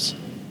labs.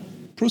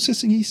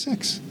 Processing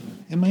E6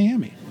 in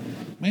Miami.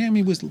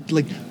 Miami was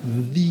like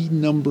the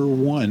number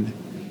one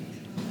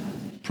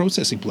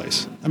processing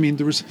place. I mean,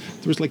 there was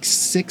like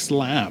 6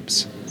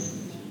 labs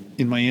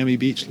in Miami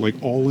Beach, like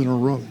all in a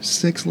row.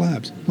 6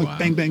 labs. Like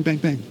bang, bang, bang,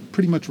 bang.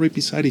 Pretty much right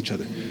beside each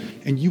other.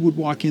 And you would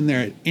walk in there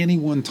at any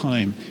one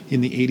time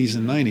in the 80s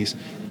and 90s,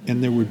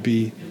 and there would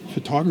be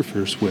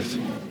photographers with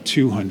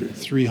 200,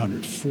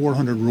 300,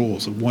 400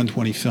 rolls of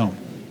 120 film,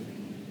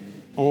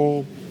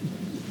 all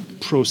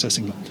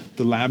processing them.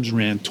 The labs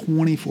ran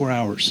 24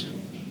 hours,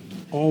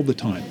 all the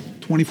time,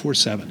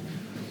 24/7,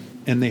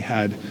 and they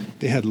had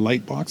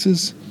light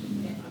boxes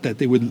that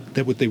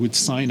they would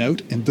sign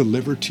out and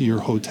deliver to your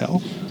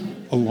hotel,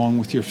 along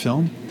with your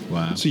film.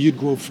 Wow! So you'd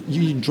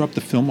drop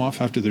the film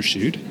off after their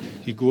shoot.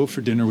 You'd go out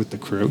for dinner with the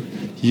crew.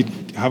 You'd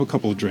have a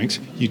couple of drinks.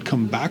 You'd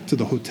come back to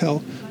the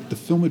hotel. The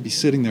film would be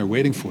sitting there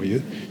waiting for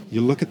you.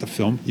 You look at the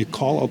film. You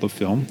call all the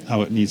film,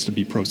 how it needs to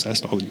be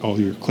processed, all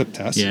your clip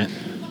tests. Yeah.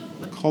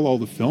 Call all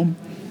the film.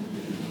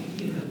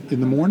 In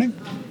the morning,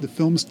 the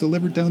film's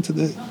delivered down to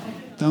the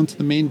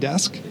main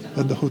desk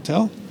at the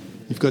hotel.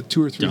 You've got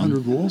 200 or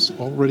 300 rolls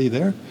already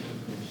there.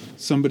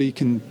 Somebody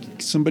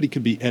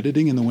could be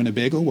editing in the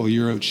Winnebago while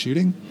you're out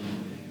shooting.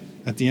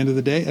 At the end of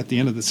the day, at the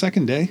end of the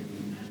second day,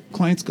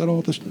 client's got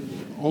all the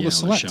selects.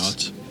 The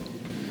shots.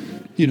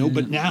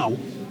 But now,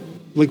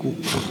 like,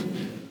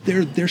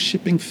 they're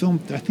shipping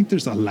film. I think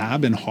there's a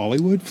lab in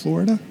Hollywood,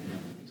 Florida.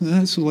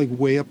 That's like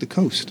way up the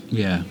coast.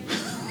 Yeah.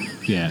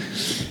 Yeah.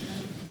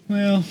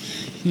 Well,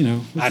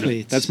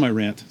 That's my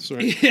rant.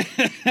 Sorry.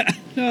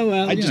 Oh,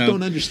 well, I just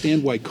don't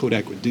understand why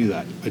Kodak would do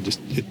that. It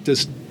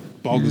just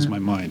boggles my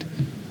mind.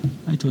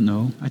 I don't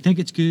know. I think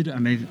it's good. I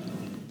mean,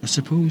 I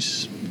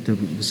suppose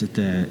was it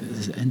the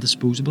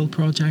Indisposable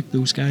project?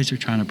 Those guys are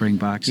trying to bring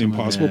back The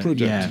Impossible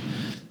Project.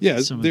 Yeah.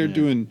 They're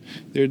doing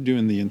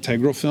the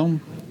integral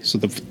film. So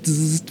the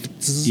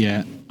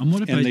And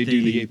what about they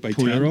do the 8x10?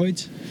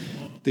 Polaroids?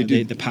 They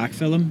do the pack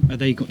film.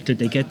 Did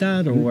they get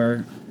that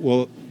or?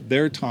 Well,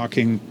 they're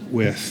talking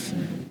with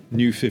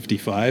New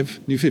 55.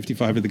 New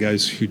 55 are the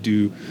guys who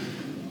do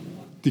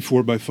the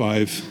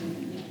 4x5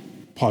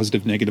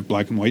 positive, negative,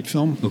 black and white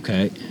film.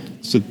 Okay.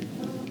 So,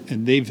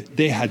 and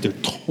they had to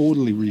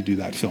totally redo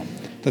that film.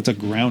 That's a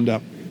ground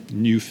up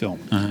new film.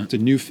 Uh-huh. It's a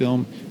new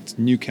film. It's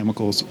new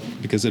chemicals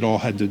because it all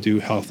had to do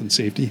health and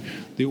safety.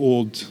 The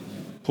old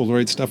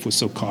Polaroid stuff was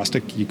so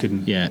caustic you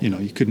couldn't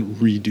you couldn't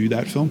redo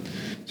that film.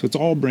 So it's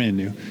all brand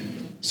new.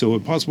 So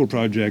Impossible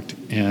Project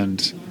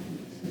and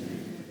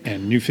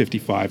New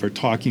 55 are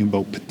talking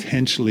about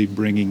potentially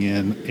bringing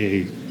in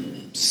a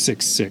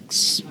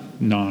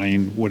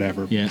 669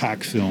 whatever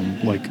pack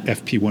film like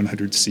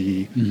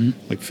FP100C,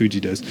 like Fuji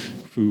does,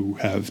 who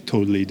have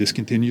totally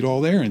discontinued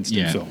all their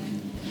instant film.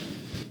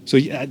 So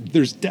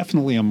there's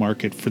definitely a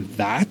market for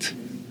that.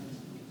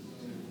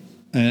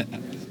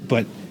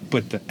 But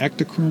the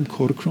Ektachrome,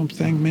 Kodachrome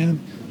thing, man,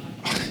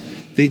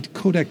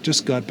 Kodak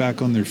just got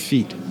back on their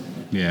feet.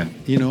 Yeah.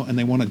 And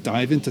they want to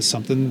dive into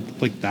something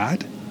like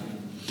that.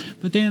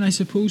 But then I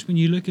suppose when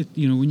you look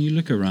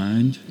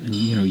around and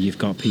you've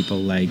got people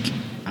like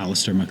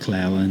Alistair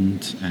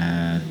McClelland,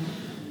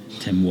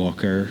 Tim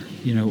Walker,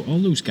 all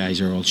those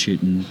guys are all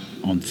shooting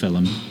on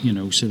film,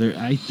 so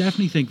I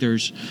definitely think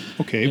it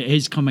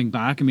is coming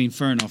back. I mean,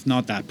 fair enough,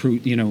 not that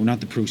not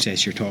the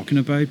process you're talking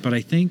about, but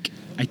I think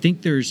I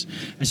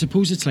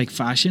suppose it's like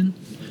fashion,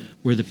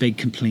 where the big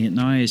complaint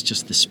now is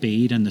just the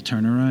speed and the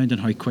turnaround and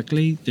how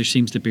quickly. There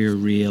seems to be a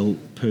real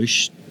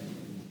push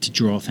to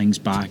draw things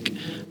back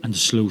and to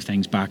slow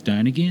things back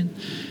down again.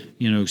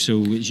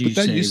 So as you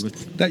say,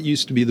 that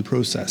used to be the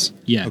process.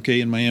 Yeah.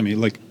 Okay, in Miami,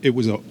 like it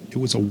was a,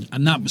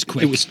 and that was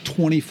quick. It was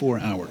 24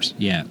 hours.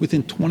 Yeah.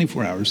 Within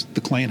 24 hours,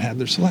 the client had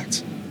their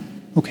selects.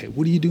 Okay,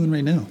 what are you doing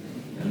right now?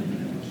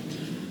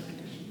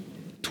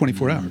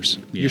 24 hours.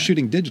 Yeah. You're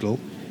shooting digital,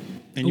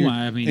 and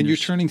you're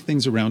turning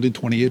things around in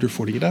 28 or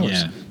 48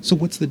 hours. Yeah. So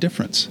what's the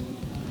difference?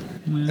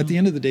 Well, At the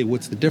end of the day,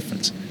 what's the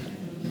difference?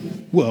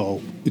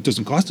 Well, it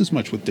doesn't cost as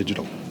much with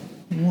digital.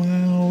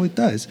 Well, it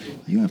does.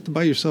 You have to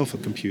buy yourself a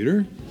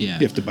computer. Yeah.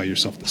 You have to buy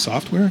yourself the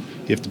software.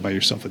 You have to buy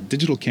yourself a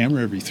digital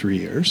camera every 3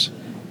 years.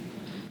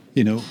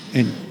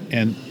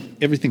 And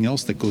everything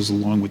else that goes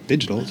along with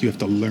digital. You have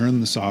to learn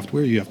the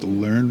software. You have to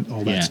learn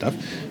all that stuff.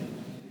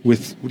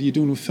 With what are you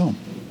doing with film?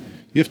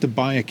 You have to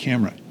buy a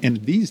camera.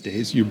 And these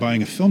days, you're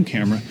buying a film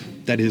camera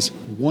that is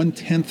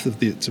 1/10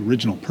 of its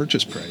original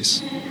purchase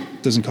price.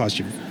 It doesn't cost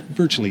you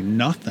virtually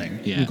nothing.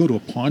 Yeah. You can go to a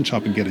pawn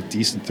shop and get a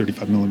decent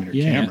 35 millimeter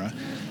camera.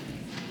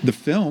 The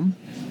film,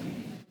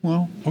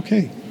 well,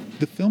 okay,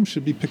 the film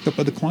should be picked up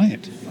by the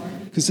client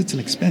because it's an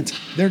expense.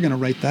 They're going to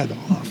write that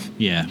off.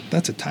 Yeah.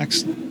 That's a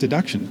tax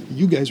deduction.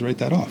 You guys write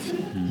that off.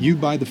 You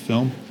buy the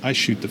film, I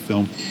shoot the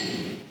film,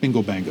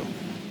 bingo bango.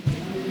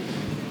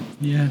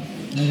 Yeah.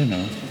 I don't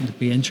know. It'd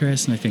be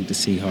interesting, I think, to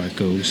see how it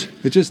goes.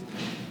 It just,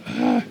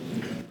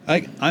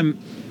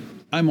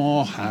 I'm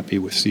all happy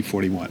with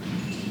C41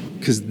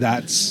 because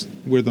that's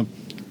where the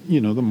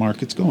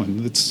market's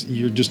going.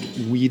 You're just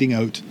weeding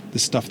out the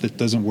stuff that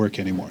doesn't work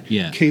anymore.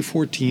 Yeah.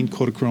 K14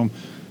 Kodachrome,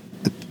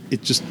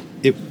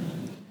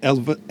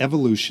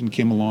 evolution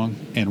came along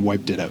and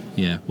wiped it out.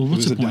 Yeah. Well,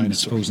 what's the point, I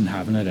dinosaur. suppose, in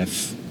having it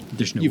if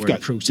there's nowhere to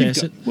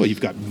process it? Well,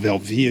 you've got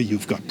Velvia,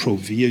 you've got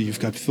Provia, you've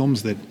got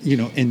films that,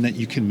 and that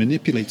you can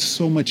manipulate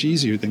so much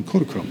easier than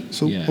Kodachrome.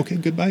 So, okay,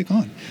 goodbye,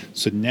 gone.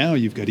 So now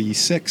you've got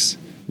E6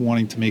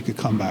 wanting to make a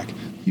comeback.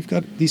 You've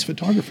got these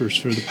photographers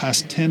for the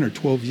past 10 or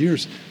 12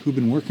 years who've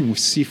been working with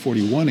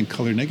C41 and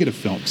color negative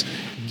films,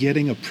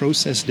 getting a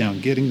process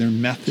down, getting their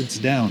methods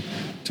down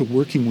to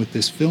working with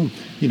this film.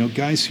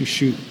 Guys who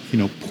shoot,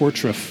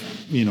 Portra,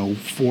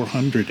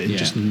 400 and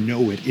just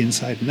know it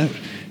inside and out.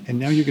 And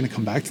now you're going to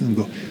come back to them and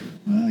go,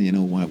 well, you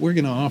know what? We're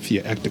going to offer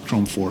you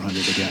Ektachrome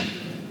 400 again.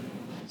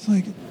 It's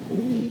like,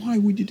 why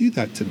would you do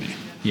that to me?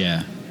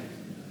 Yeah.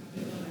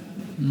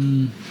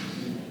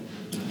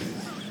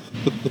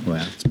 Well,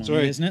 it's money,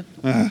 Sorry, isn't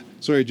it?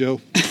 Sorry, Joe.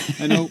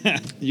 I know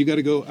you got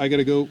to go. I got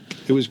to go.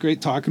 It was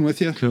great talking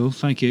with you. Cool.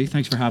 Thank you.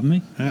 Thanks for having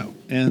me. Yeah.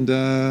 And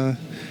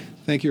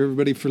thank you,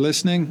 everybody, for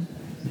listening.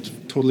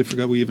 Totally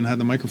forgot we even had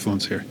the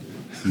microphones here.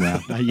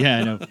 Well, yeah,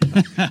 I know.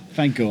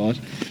 Thank God.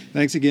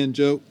 Thanks again,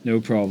 Joe.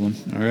 No problem.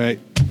 All right.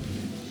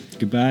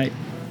 Goodbye.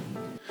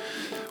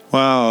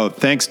 Wow,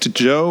 thanks to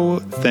Joe,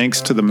 thanks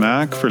to the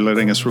Mac for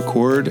letting us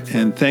record,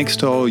 and thanks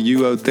to all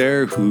you out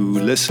there who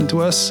listen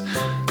to us.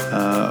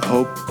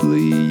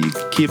 Hopefully you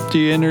kept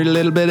you a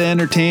little bit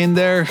entertained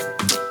there.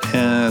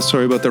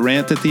 Sorry about the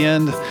rant at the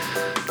end.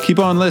 Keep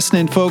on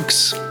listening,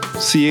 folks.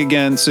 See you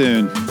again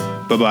soon.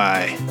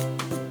 Bye-bye.